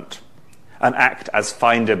environment and act as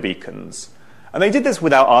finder beacons. And they did this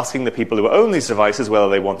without asking the people who own these devices whether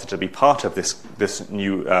they wanted to be part of this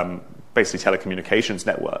new, basically telecommunications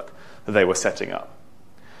network that they were setting up.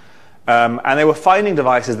 And they were finding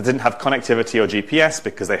devices that didn't have connectivity or GPS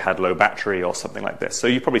because they had low battery or something like this. So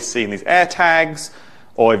you've probably seen these AirTags,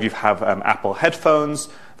 or if you have Apple headphones,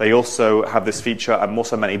 they also have this feature, and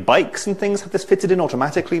also many bikes and things have this fitted in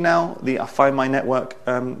automatically now, the Find My network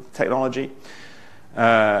technology.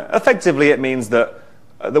 Effectively, it means that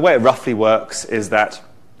the way it roughly works is that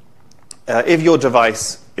if your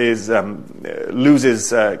device loses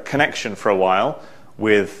connection for a while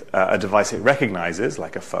with a device it recognizes,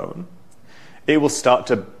 like a phone, it will start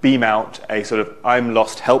to beam out a sort of "I'm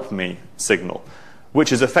lost, help me" signal,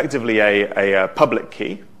 which is effectively a public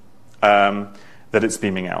key that it's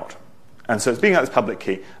beaming out. And so it's beaming out this public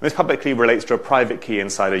key. And this public key relates to a private key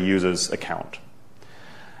inside a user's account.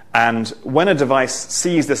 And when a device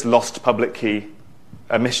sees this lost public key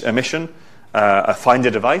emission, a finder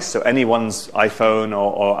device, so anyone's iPhone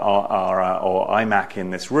or iMac in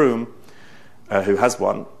this room who has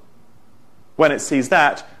one, when it sees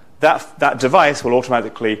that device will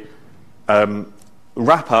automatically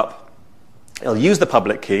wrap up. It'll use the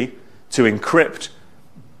public key to encrypt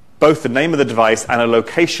both the name of the device and a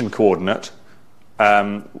location coordinate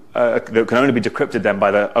that can only be decrypted then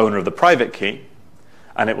by the owner of the private key,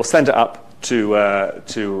 and it will send it up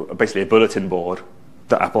to basically a bulletin board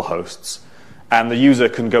that Apple hosts. And the user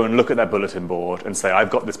can go and look at that bulletin board and say,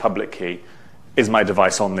 "I've got this public key. Is my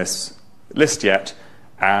device on this list yet?"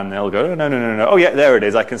 And they'll go, no. "Oh, yeah, there it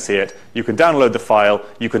is. I can see it." You can download the file.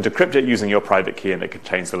 You can decrypt it using your private key, and it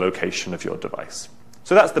contains the location of your device.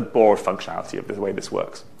 So that's the broad functionality of the way this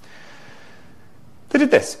works. They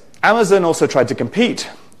did this. Amazon also tried to compete.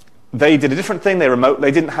 They did a different thing. They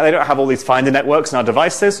don't have all these finder networks in our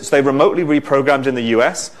devices, so they remotely reprogrammed in the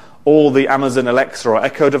US all the Amazon Alexa or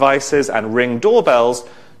Echo devices and Ring doorbells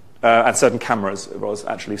and certain cameras, it was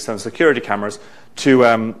actually some security cameras,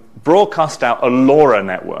 to broadcast out a LoRa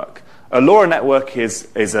network. A LoRa network is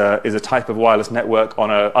a type of wireless network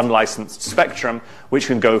on an unlicensed spectrum which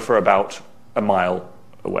can go for about a mile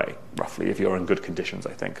away, roughly, if you're in good conditions,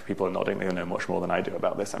 I think. People are nodding. They know much more than I do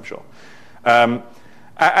about this, I'm sure.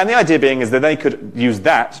 And the idea being is that they could use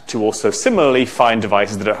that to also similarly find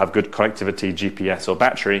devices that don't have good connectivity, GPS, or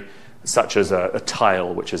battery, such as a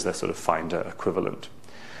Tile, which is their sort of finder equivalent.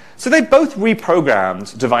 So they both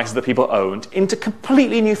reprogrammed devices that people owned into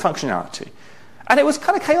completely new functionality. And it was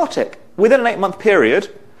kind of chaotic. Within an 8-month period,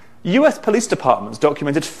 US police departments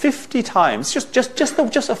documented 50 times,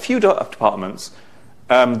 just a few departments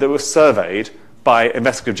that were surveyed by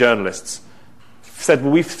investigative journalists, said,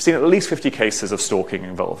 well, we've seen at least 50 cases of stalking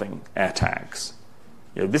involving AirTags.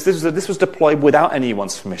 You know, this was deployed without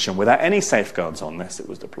anyone's permission, without any safeguards on this. It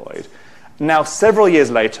was deployed. Now, several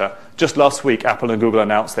years later, just last week, Apple and Google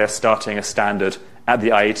announced they're starting a standard at the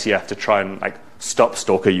IETF to try and stop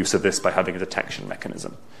stalker use of this by having a detection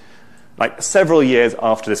mechanism. Several years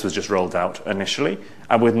after this was just rolled out initially,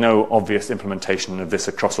 and with no obvious implementation of this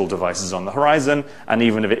across all devices on the horizon, and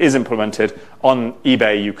even if it is implemented, on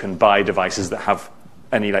eBay you can buy devices that have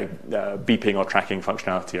any beeping or tracking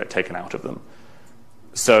functionality taken out of them.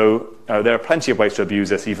 So there are plenty of ways to abuse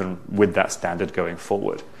this, even with that standard going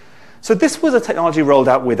forward. So this was a technology rolled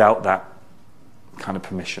out without that kind of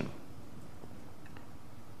permission.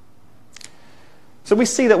 So we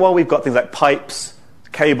see that while we've got things like pipes,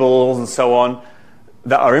 cables, and so on,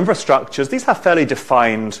 that are infrastructures, these have fairly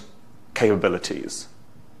defined capabilities.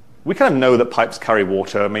 We kind of know that pipes carry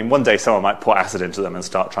water. I mean, one day someone might pour acid into them and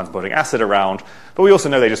start transporting acid around, but we also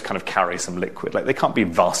know they just kind of carry some liquid. They can't be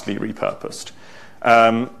vastly repurposed.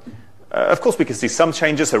 Of course, we can see some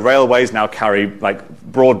changes. So railways now carry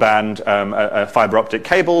broadband fiber optic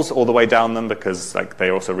cables all the way down them because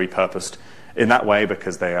they're also repurposed in that way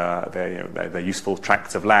because they're useful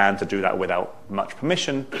tracts of land to do that without much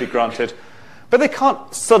permission to be granted. But they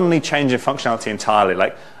can't suddenly change in functionality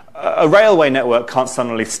entirely. A railway network can't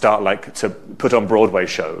suddenly start to put on Broadway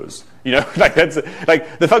shows. The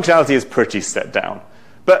functionality is pretty set down.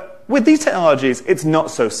 But with these technologies, it's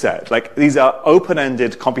not so set. Like, these are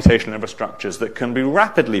open-ended computational infrastructures that can be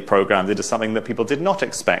rapidly programmed into something that people did not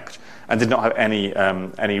expect and did not have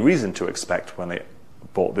any reason to expect when they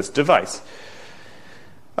bought this device.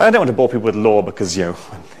 I don't want to bore people with law because, you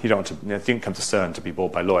don't want to, you didn't come to CERN to be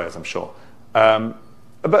bored by lawyers, I'm sure.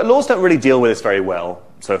 But laws don't really deal with this very well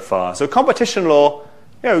so far. So competition law,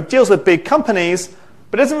 deals with big companies,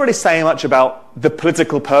 but doesn't really say much about the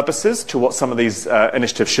political purposes to what some of these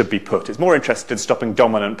initiatives should be put. It's more interested in stopping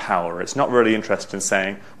dominant power. It's not really interested in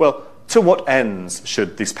saying, well, to what ends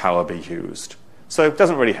should this power be used? So it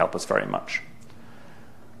doesn't really help us very much.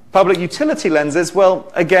 Public utility lenses,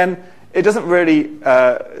 well, again, it doesn't really,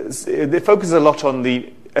 it focuses a lot on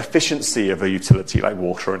the efficiency of a utility like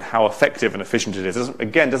water and how effective and efficient it is.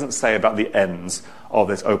 It doesn't say about the ends of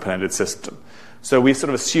this open-ended system. So we sort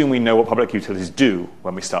of assume we know what public utilities do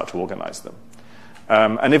when we start to organize them.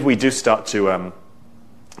 And if we do start to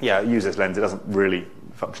use this lens, it doesn't really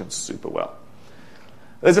function super well.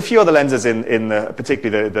 There's a few other lenses in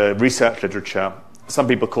particularly the research literature. Some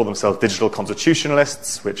people call themselves digital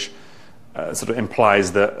constitutionalists, which sort of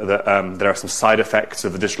implies that there are some side effects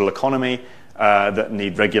of the digital economy that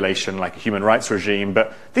need regulation, like a human rights regime.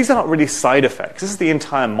 But these are not really side effects. This is the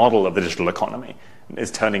entire model of the digital economy,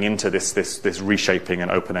 is turning into this reshaping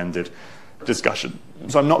and open-ended discussion.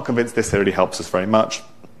 So I'm not convinced this really helps us very much.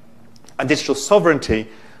 And digital sovereignty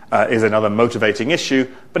is another motivating issue,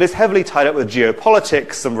 but it's heavily tied up with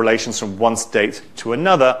geopolitics and relations from one state to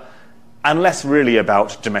another, and less really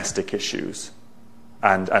about domestic issues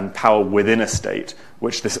and power within a state,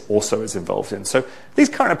 which this also is involved in. So these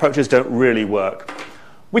current approaches don't really work.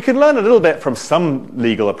 We can learn a little bit from some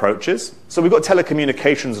legal approaches. So we've got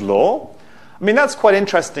telecommunications law. I mean, that's quite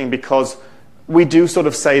interesting because we do sort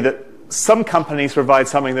of say that some companies provide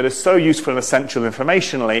something that is so useful and essential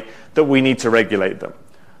informationally that we need to regulate them.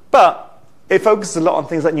 But it focuses a lot on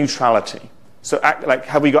things like neutrality. So like,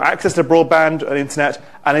 have we got access to broadband and internet,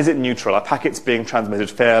 and is it neutral? Are packets being transmitted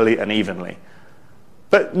fairly and evenly?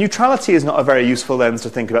 But neutrality is not a very useful lens to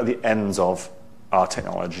think about the ends of our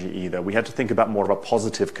technology either. We had to think about more of a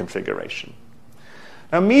positive configuration.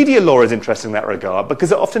 Now, media law is interesting in that regard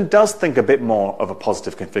because it often does think a bit more of a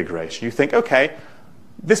positive configuration. You think, okay,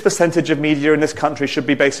 this percentage of media in this country should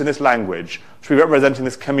be based in this language, should be representing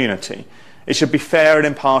this community. It should be fair and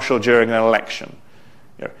impartial during an election.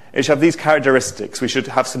 It should have these characteristics. We should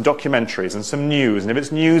have some documentaries and some news. And if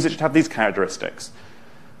it's news, it should have these characteristics.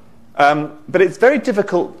 But it's very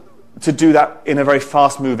difficult to do that in a very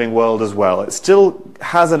fast-moving world as well. It still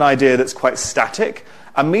has an idea that's quite static.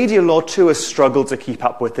 And media law, too, has struggled to keep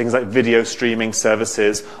up with things like video streaming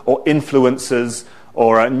services or influencers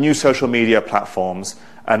or new social media platforms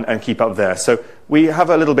and keep up there. So we have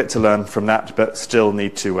a little bit to learn from that, but still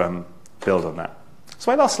need to build on that.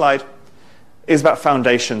 So my last slide is about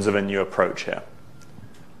foundations of a new approach here.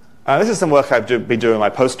 This is some work I've been doing with my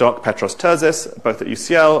postdoc, Petros Terzis, both at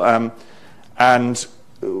UCL. And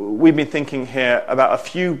we've been thinking here about a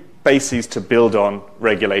few bases to build on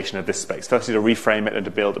regulation of this space. Firstly, to reframe it and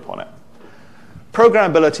to build upon it.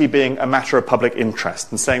 Programmability being a matter of public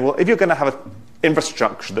interest and saying, well, if you're going to have an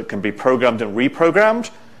infrastructure that can be programmed and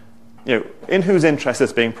reprogrammed, in whose interest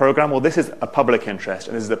is being programmed? Well, this is a public interest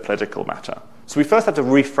and this is a political matter. So we first have to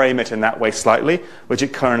reframe it in that way slightly, which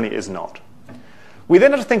it currently is not. We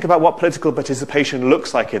then have to think about what political participation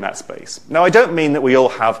looks like in that space. Now, I don't mean that we all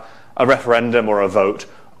have a referendum or a vote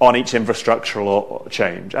on each infrastructural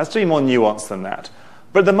change. It has to be more nuanced than that.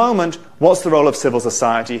 But at the moment, what's the role of civil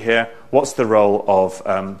society here? What's the role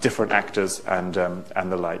of different actors and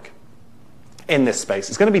the like in this space?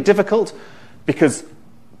 It's going to be difficult because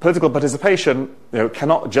political participation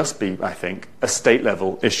cannot just be, I think, a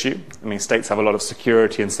state-level issue. I mean, states have a lot of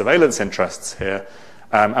security and surveillance interests here,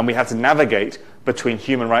 and we have to navigate between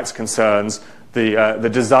human rights concerns, the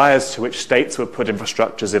desires to which states would put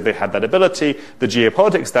infrastructures if they had that ability, the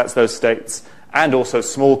geopolitics that's those states, and also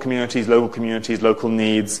small communities, local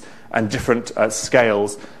needs, and different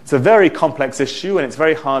scales. It's a very complex issue, and it's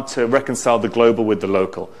very hard to reconcile the global with the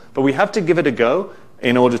local. But we have to give it a go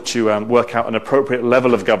in order to work out an appropriate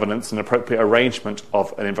level of governance, an appropriate arrangement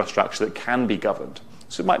of an infrastructure that can be governed.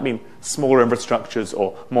 So it might mean smaller infrastructures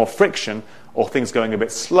or more friction or things going a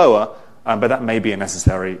bit slower, but that may be a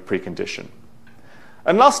necessary precondition.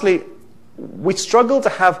 And lastly, we struggle to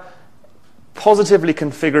have positively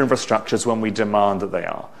configured infrastructures when we demand that they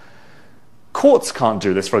are. Courts can't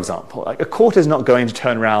do this, for example. Like, a court is not going to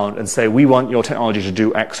turn around and say, we want your technology to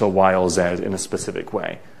do X or Y or Z in a specific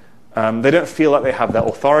way. They don't feel like they have that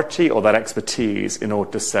authority or that expertise in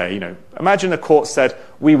order to say, imagine a court said,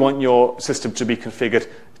 we want your system to be configured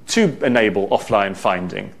to enable offline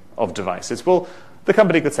finding of devices. Well, the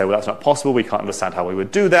company could say, well, that's not possible, we can't understand how we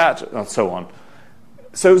would do that, and so on.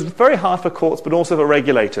 So it's very hard for courts, but also for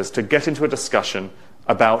regulators, to get into a discussion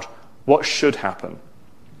about what should happen.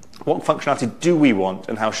 What functionality do we want,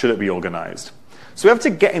 and how should it be organized? So we have to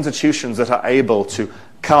get institutions that are able to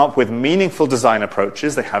come up with meaningful design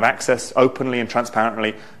approaches. They have access openly and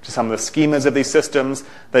transparently to some of the schemas of these systems.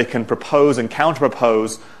 They can propose and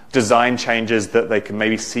counter-propose design changes that they can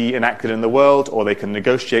maybe see enacted in the world, or they can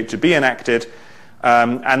negotiate to be enacted.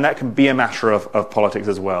 And that can be a matter of politics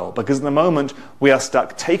as well. Because at the moment, we are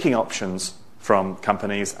stuck taking options from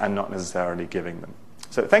companies and not necessarily giving them.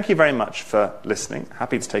 So thank you very much for listening.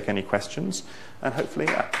 Happy to take any questions. And hopefully,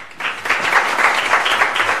 yeah.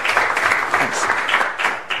 Thanks.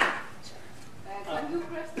 Can you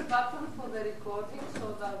press the button for the recording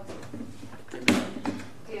so that...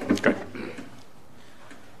 Yeah. Great.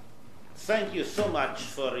 Thank you so much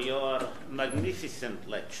for your magnificent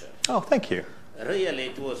lecture. Oh, thank you. Really,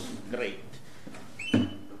 it was great.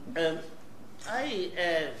 I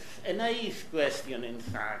have a naive question, in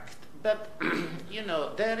fact, but you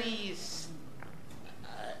know, there is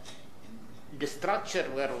the structure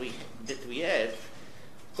that we have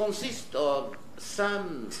consists of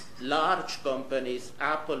some large companies,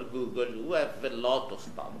 Apple, Google, who have a lot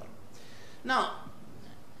of power. Now,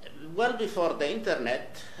 well before the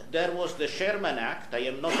internet, there was the Sherman Act. I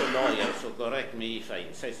am not a lawyer, so correct me if I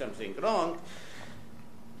say something wrong.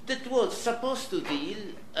 That was supposed to deal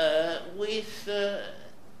with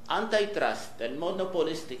antitrust and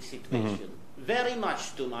monopolistic situation. Mm-hmm. Very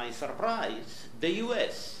much to my surprise, the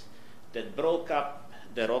US, that broke up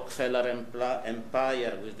the Rockefeller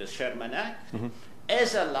empire with the Sherman Act, mm-hmm.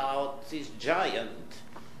 has allowed this giant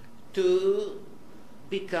to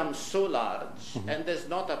become so large, mm-hmm. and does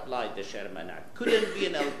not apply the Sherman Act. Couldn't be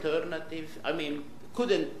an alternative, I mean,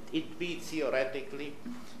 couldn't it be theoretically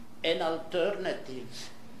an alternative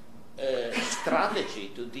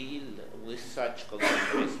strategy to deal with such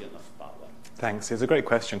concentration of power? Thanks. It's a great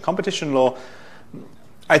question. Competition law,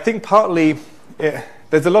 I think partly,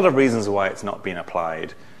 there's a lot of reasons why it's not been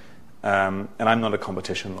applied. And I'm not a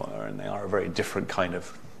competition lawyer, and they are a very different kind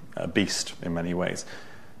of beast in many ways.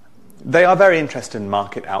 They are very interested in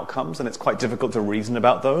market outcomes, and it's quite difficult to reason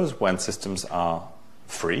about those when systems are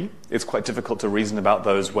free. It's quite difficult to reason about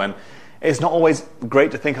those when it's not always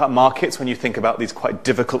great to think about markets when you think about these quite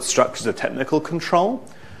difficult structures of technical control.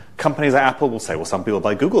 Companies like Apple will say, well, some people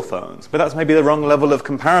buy Google phones, but that's maybe the wrong level of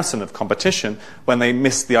comparison of competition when they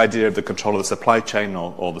miss the idea of the control of the supply chain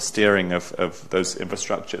or the steering of those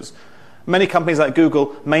infrastructures. Many companies like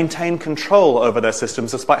Google maintain control over their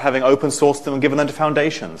systems despite having open sourced them and given them to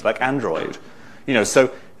foundations like Android. You know,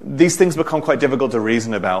 so these things become quite difficult to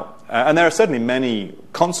reason about. And there are certainly many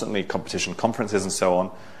constantly competition conferences and so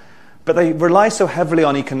on. But they rely so heavily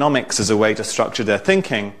on economics as a way to structure their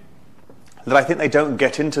thinking that I think they don't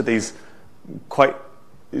get into these quite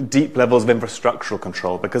deep levels of infrastructural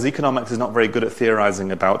control, because economics is not very good at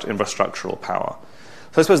theorizing about infrastructural power.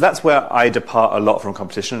 So I suppose that's where I depart a lot from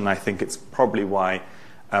competition, and I think it's probably why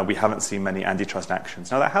we haven't seen many antitrust actions.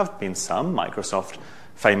 Now, there have been some. Microsoft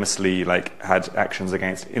famously had actions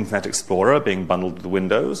against Internet Explorer being bundled with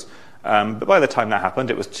Windows. But by the time that happened,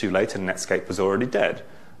 it was too late, and Netscape was already dead,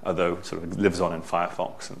 although sort of lives on in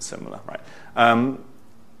Firefox and similar, right?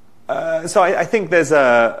 So I think there's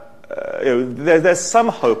there's some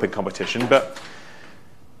hope in competition, but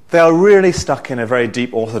they are really stuck in a very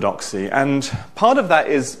deep orthodoxy. And part of that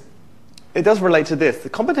is, it does relate to this. The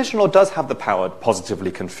competition law does have the power to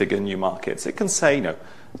positively configure new markets. It can say,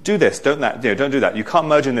 do this, don't that, don't do that. You can't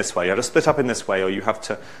merge in this way. You have to split up in this way, or you have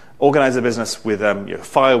to organize a business with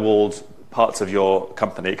firewalled parts of your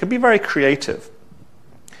company. It can be very creative.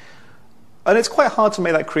 And it's quite hard to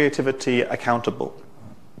make that creativity accountable.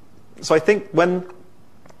 So I think when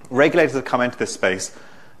regulators have come into this space,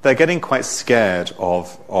 they're getting quite scared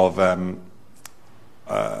of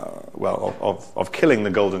killing the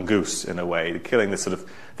golden goose in a way, killing this sort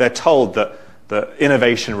of. They're told that the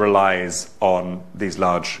innovation relies on these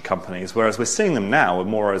large companies, whereas we're seeing them now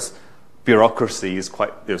more as bureaucracies,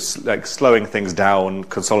 quite slowing things down,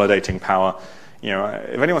 consolidating power.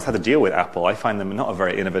 If anyone's had to deal with Apple, I find them not a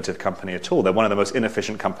very innovative company at all. They're one of the most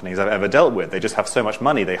inefficient companies I've ever dealt with. They just have so much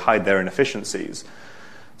money, they hide their inefficiencies.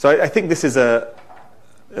 So I think this is a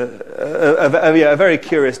very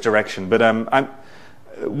curious direction. But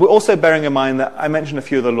we're also bearing in mind that I mentioned a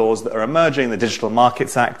few of the laws that are emerging, the Digital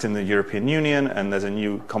Markets Act in the European Union, and there's a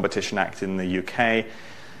new Competition Act in the UK.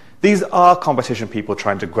 These are competition people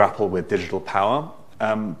trying to grapple with digital power.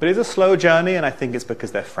 But it's a slow journey, and I think it's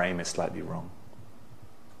because their frame is slightly wrong.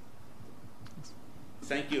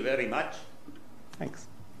 Thank you very much. Thanks.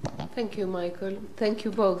 Thank you, Michael. Thank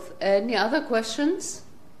you both. Any other questions?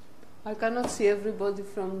 I cannot see everybody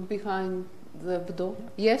from behind the door.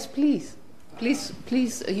 Yes, please.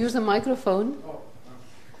 Please use the microphone,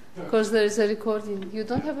 because there is a recording. You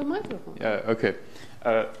don't have a microphone. Yeah, okay.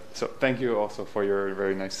 So thank you also for your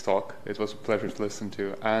very nice talk. It was a pleasure to listen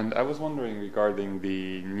to. And I was wondering regarding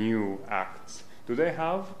the new acts. Do they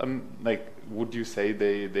have, would you say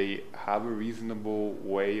they have a reasonable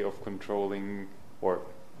way of controlling or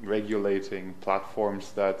regulating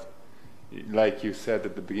platforms that, like you said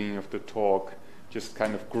at the beginning of the talk, just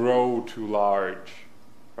kind of grow too large,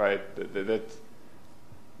 right? That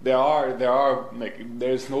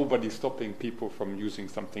there's nobody stopping people from using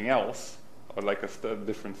something else or like a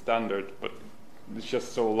different standard, but it's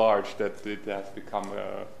just so large that it has become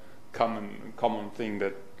a common thing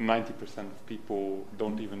that 90% of people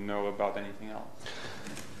don't even know about anything else.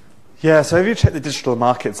 Yeah, so if you check the Digital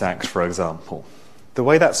Markets Act, for example, the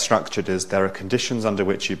way that's structured is there are conditions under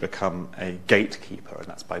which you become a gatekeeper, and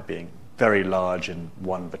that's by being very large in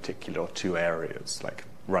one particular or two areas, like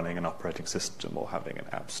running an operating system or having an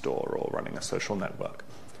app store or running a social network.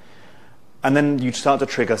 And then you start to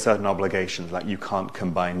trigger certain obligations, like you can't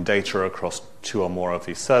combine data across two or more of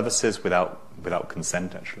these services without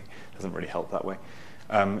consent, actually. It doesn't really help that way.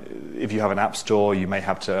 If you have an app store, you may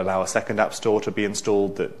have to allow a second app store to be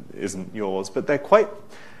installed that isn't yours. But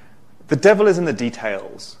the devil is in the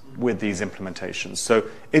details with these implementations. So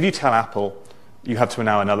if you tell Apple you have to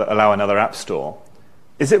now allow another app store,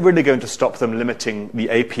 is it really going to stop them limiting the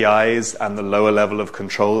APIs and the lower level of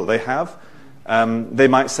control that they have? They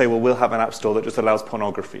might say, well, we'll have an app store that just allows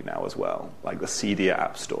pornography now as well, like the Cydia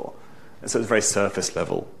app store. And so it's very surface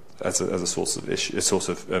level as a source of issue, a source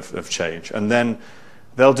of change. And then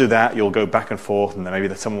they'll do that. You'll go back and forth, and then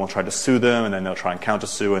maybe someone will try to sue them, and then they'll try and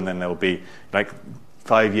countersue, and then there'll be like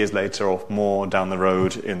 5 years later or more down the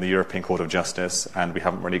road in the European Court of Justice, and we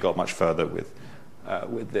haven't really got much further with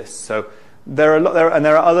this. So there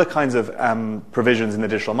are other kinds of provisions in the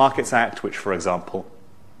Digital Markets Act, which, for example,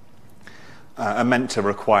 are meant to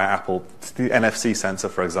require Apple, the NFC sensor,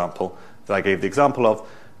 for example, that I gave the example of,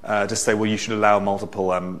 to say, well, you should allow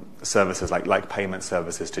multiple services, like payment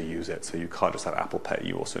services, to use it. So you can't just have Apple Pay.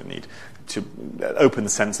 You also need to open the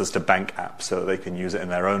sensors to bank apps so that they can use it in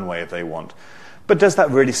their own way if they want. But does that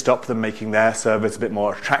really stop them making their service a bit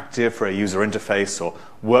more attractive for a user interface, or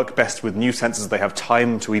work best with new sensors they have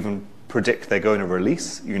time to even predict they're going to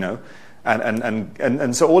release, you know?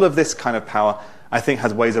 And so all of this kind of power, I think,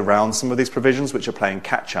 has ways around some of these provisions which are playing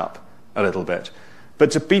catch-up a little bit.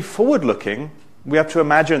 But to be forward-looking, we have to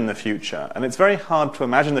imagine the future. And it's very hard to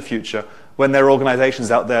imagine the future when there are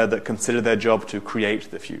organizations out there that consider their job to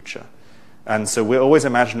create the future. And so we're always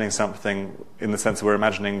imagining something in the sense that we're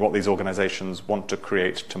imagining what these organizations want to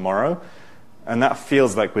create tomorrow. And that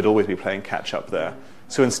feels like we'd always be playing catch-up there.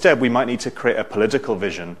 So instead, we might need to create a political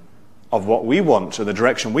vision of what we want, or the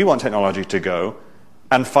direction we want technology to go,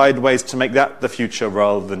 and find ways to make that the future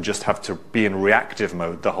rather than just have to be in reactive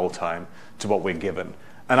mode the whole time to what we're given.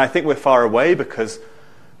 And I think we're far away because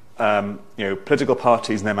political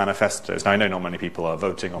parties and their manifestos. Now, I know not many people are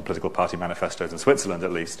voting on political party manifestos in Switzerland,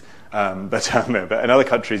 at least, but in other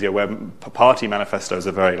countries, where party manifestos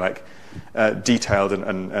are very detailed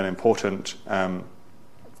and important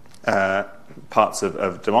parts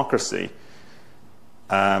of democracy,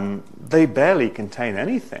 they barely contain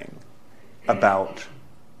anything about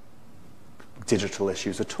digital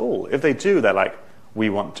issues at all. If they do, they're like, we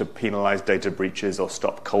want to penalize data breaches or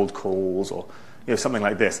stop cold calls or something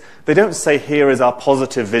like this. They don't say, here is our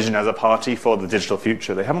positive vision as a party for the digital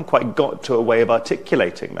future. They haven't quite got to a way of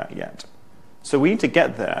articulating that yet. So we need to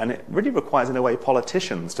get there, and it really requires, in a way,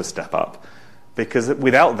 politicians to step up, because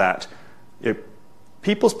without that,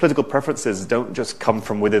 people's political preferences don't just come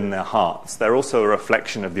from within their hearts. They're also a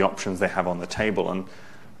reflection of the options they have on the table, and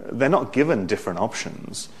they're not given different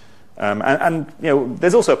options.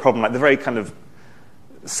 There's also a problem, like the very kind of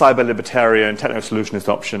cyber-libertarian, techno-solutionist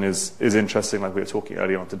option is interesting, like we were talking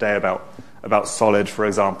earlier on today about Solid, for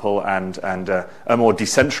example, and a more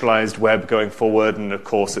decentralized web going forward. And of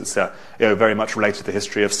course, it's very much related to the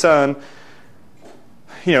history of CERN.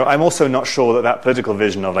 I'm also not sure that political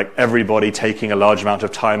vision of everybody taking a large amount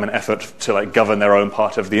of time and effort to govern their own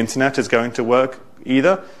part of the internet is going to work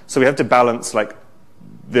either. So we have to balance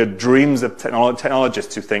the dreams of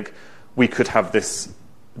technologists who think we could have this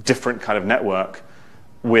different kind of network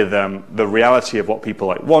with the reality of what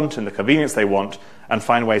people want and the convenience they want, and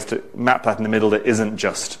find ways to map that in the middle that isn't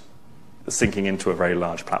just sinking into a very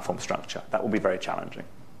large platform structure. That will be very challenging.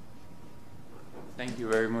 Thank you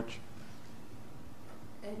very much.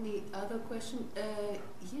 Any other question?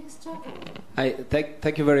 Yes, Jacob.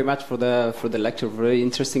 Thank you very much for the lecture. Very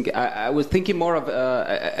interesting. I was thinking more of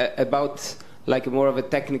about like more of a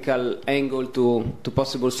technical angle to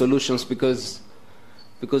possible solutions, because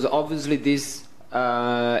obviously this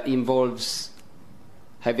involves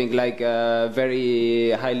having like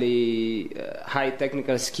very high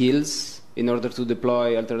technical skills in order to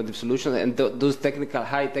deploy alternative solutions, and those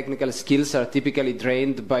high technical skills are typically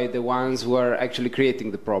drained by the ones who are actually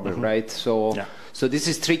creating the problem, right? So this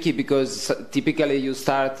is tricky, because typically you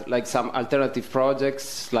start like some alternative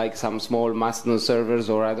projects, like some small Mastodon servers,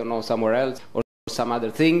 or I don't know, somewhere else, or some other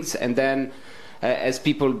things, and then as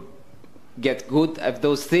people get good at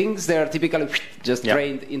those things, they are typically just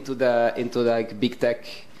drained into like big tech.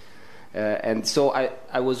 And so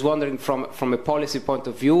I was wondering from a policy point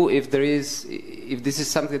of view, if this is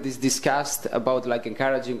something that is discussed about, like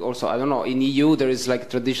encouraging also, I don't know, in EU there is like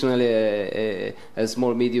traditionally a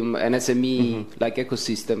small medium, an SME like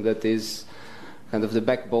ecosystem that is kind of the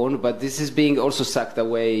backbone, but this is being also sucked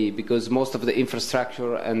away because most of the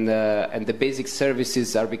infrastructure and the basic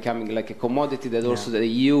services are becoming like a commodity that also the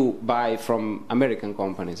EU buy from American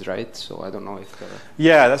companies, right? So I don't know if...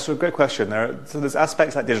 Yeah, that's a great question. There's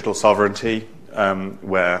aspects like digital sovereignty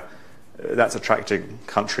where that's attracting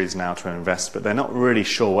countries now to invest, but they're not really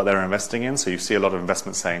sure what they're investing in. So you see a lot of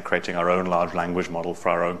investment, say, in creating our own large language model for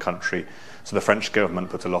our own country. So the French government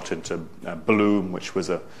put a lot into Bloom, which was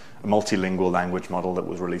a multilingual language model that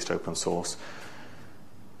was released open source.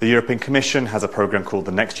 The European Commission has a program called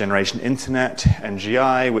the Next Generation Internet,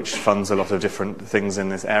 NGI, which funds a lot of different things in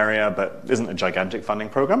this area, but isn't a gigantic funding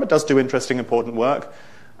program. It does do interesting, important work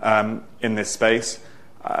in this space.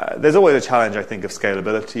 There's always a challenge, I think, of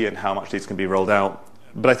scalability and how much these can be rolled out.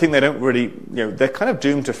 But I think they don't really, they're kind of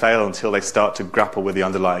doomed to fail until they start to grapple with the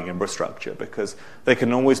underlying infrastructure, because they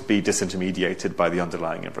can always be disintermediated by the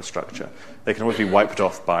underlying infrastructure. They can always be wiped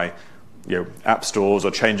off by app stores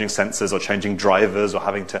or changing sensors or changing drivers or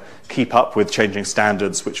having to keep up with changing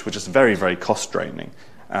standards, which were just very, very cost-draining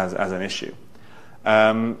as an issue.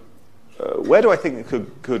 Where do I think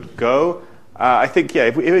it could go? I think,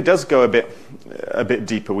 if it does go a bit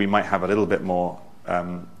deeper, we might have a little bit more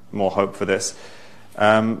hope for this.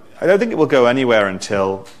 I don't think it will go anywhere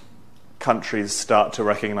until countries start to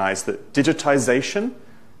recognize that digitization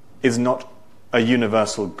is not a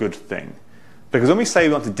universal good thing. Because when we say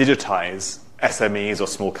we want to digitize SMEs or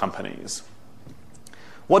small companies,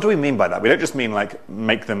 what do we mean by that? We don't just mean like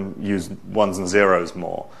make them use ones and zeros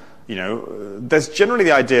more. There's generally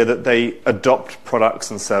the idea that they adopt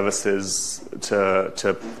products and services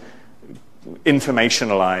to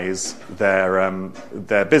informationalize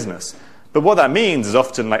their business. But what that means is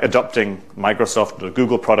often like adopting Microsoft or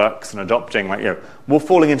Google products and adopting we're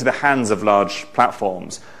falling into the hands of large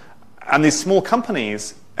platforms. And these small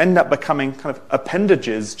companies end up becoming kind of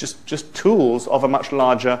appendages, just tools of a much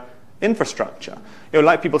larger infrastructure.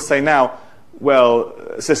 Like people say now, well,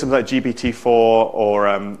 systems like GPT-4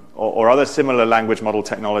 or other similar language model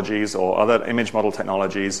technologies or other image model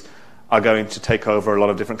technologies are going to take over a lot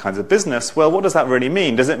of different kinds of business. Well, what does that really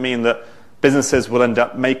mean? Does it mean that businesses will end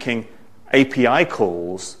up making API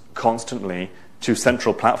calls constantly to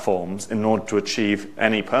central platforms in order to achieve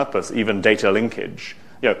any purpose, even data linkage?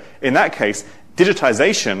 In that case,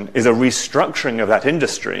 digitization is a restructuring of that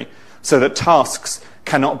industry so that tasks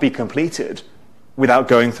cannot be completed without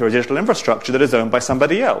going through a digital infrastructure that is owned by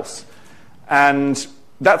somebody else. And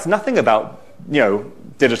that's nothing about,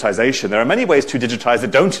 digitization. There are many ways to digitize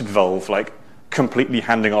that don't involve like completely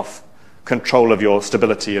handing off control of your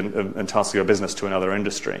stability and tasks of your business to another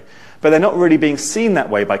industry. But they're not really being seen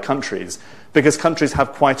that way by countries, because countries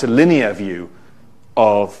have quite a linear view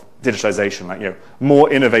of digitization. Like,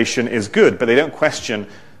 more innovation is good, but they don't question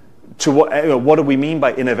what do we mean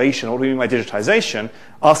by innovation? What do we mean by digitization?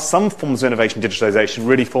 Are some forms of innovation, digitization,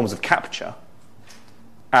 really forms of capture?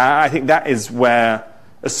 I think that is where,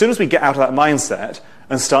 as soon as we get out of that mindset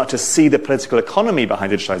and start to see the political economy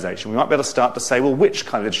behind digitization, we might be able to start to say, well, which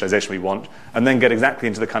kind of digitization we want, and then get exactly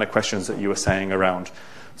into the kind of questions that you were saying around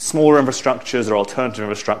smaller infrastructures or alternative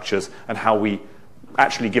infrastructures and how we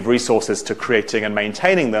actually give resources to creating and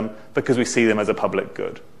maintaining them because we see them as a public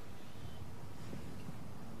good.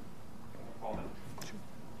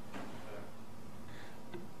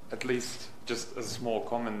 At least just a small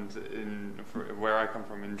comment, where I come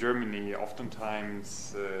from in Germany,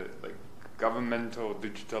 oftentimes governmental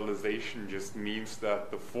digitalization just means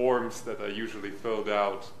that the forms that are usually filled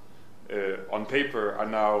out on paper are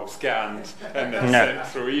now scanned and then sent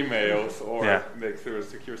through emails or through a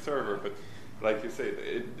secure server. But like you say,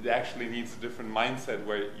 it actually needs a different mindset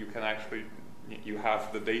where you can actually you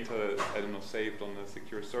have the data, I don't know, saved on a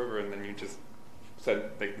secure server, and then you just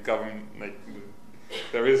said, like, the government, like,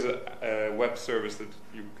 there is a web service that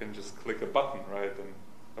you can just click a button, right, and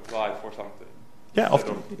apply for something.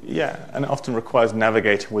 Yeah, and it often requires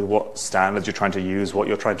navigating with what standards you're trying to use, what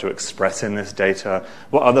you're trying to express in this data,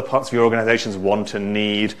 what other parts of your organizations want and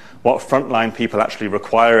need, what frontline people actually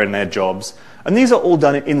require in their jobs. And these are all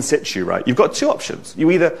done in situ, right? You've got two options.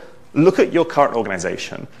 You either look at your current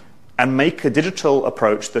organization and make a digital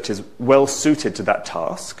approach that is well suited to that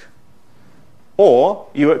task, or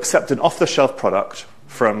you accept an off-the-shelf product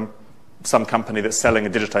from some company that's selling a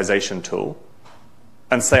digitization tool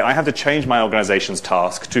and say, I have to change my organization's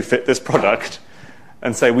task to fit this product,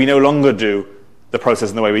 and say, we no longer do the process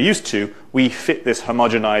in the way we used to. We fit this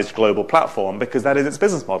homogenized global platform because that is its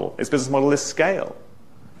business model. Its business model is scale.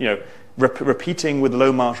 Repeating with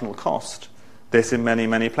low marginal cost this in many,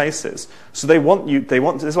 many places. So this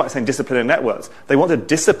is why I'm saying discipline in networks. They want to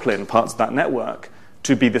discipline parts of that network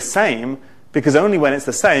to be the same, because only when it's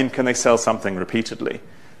the same can they sell something repeatedly.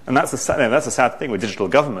 And that's the sad thing with digital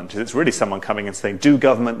government, is it's really someone coming and saying, do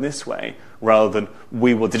government this way, rather than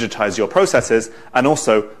we will digitize your processes. And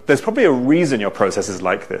also, there's probably a reason your process is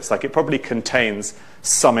like this. Like, it probably contains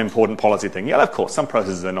some important policy thing. Yeah, of course, some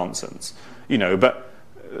processes are nonsense, but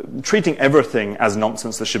treating everything as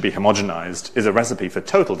nonsense that should be homogenized is a recipe for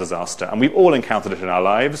total disaster. And we've all encountered it in our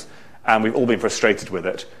lives, and we've all been frustrated with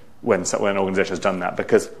it when an organization has done that,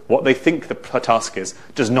 because what they think the task is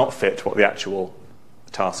does not fit what the actual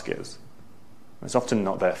task is. It's often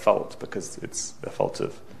not their fault, because it's the fault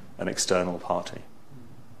of an external party.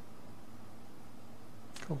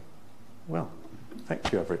 Cool. Well,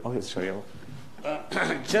 thank you, everyone. I'll show you.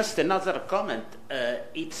 Just another comment.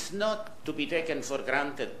 It's not to be taken for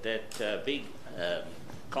granted that big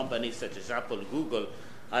companies such as Apple, Google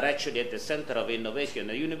are actually at the center of innovation.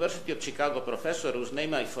 A University of Chicago professor, whose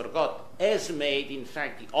name I forgot, has made, in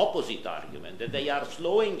fact, the opposite argument, that they are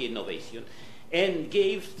slowing innovation, and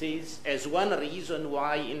gave this as one reason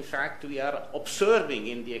why, in fact, we are observing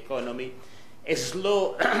in the economy a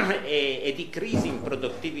decrease in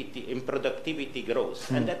productivity growth.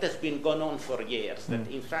 And that has been going on for years, that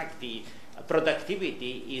in fact the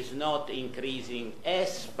productivity is not increasing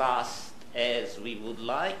as fast as we would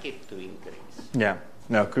like it to increase. Yeah.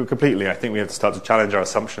 No, completely. I think we have to start to challenge our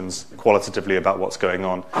assumptions qualitatively about what's going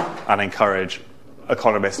on and encourage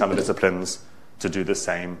economists and other disciplines to do the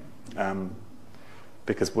same.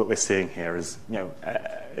 Because what we're seeing here is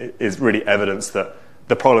really evidence that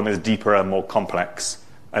the problem is deeper and more complex.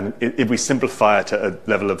 And if we simplify it at a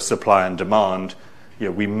level of supply and demand,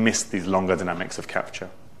 we miss these longer dynamics of capture.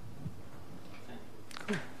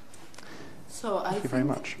 Cool. So I think, very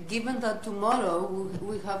much. Given that tomorrow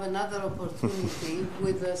we have another opportunity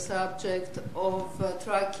with the subject of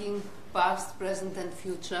tracking past, present, and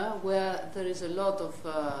future, where there is a lot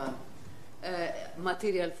of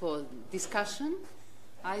material for discussion.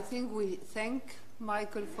 I think we thank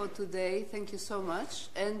Michael for today. Thank you so much.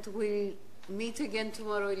 And we'll meet again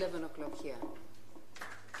tomorrow, 11 o'clock here.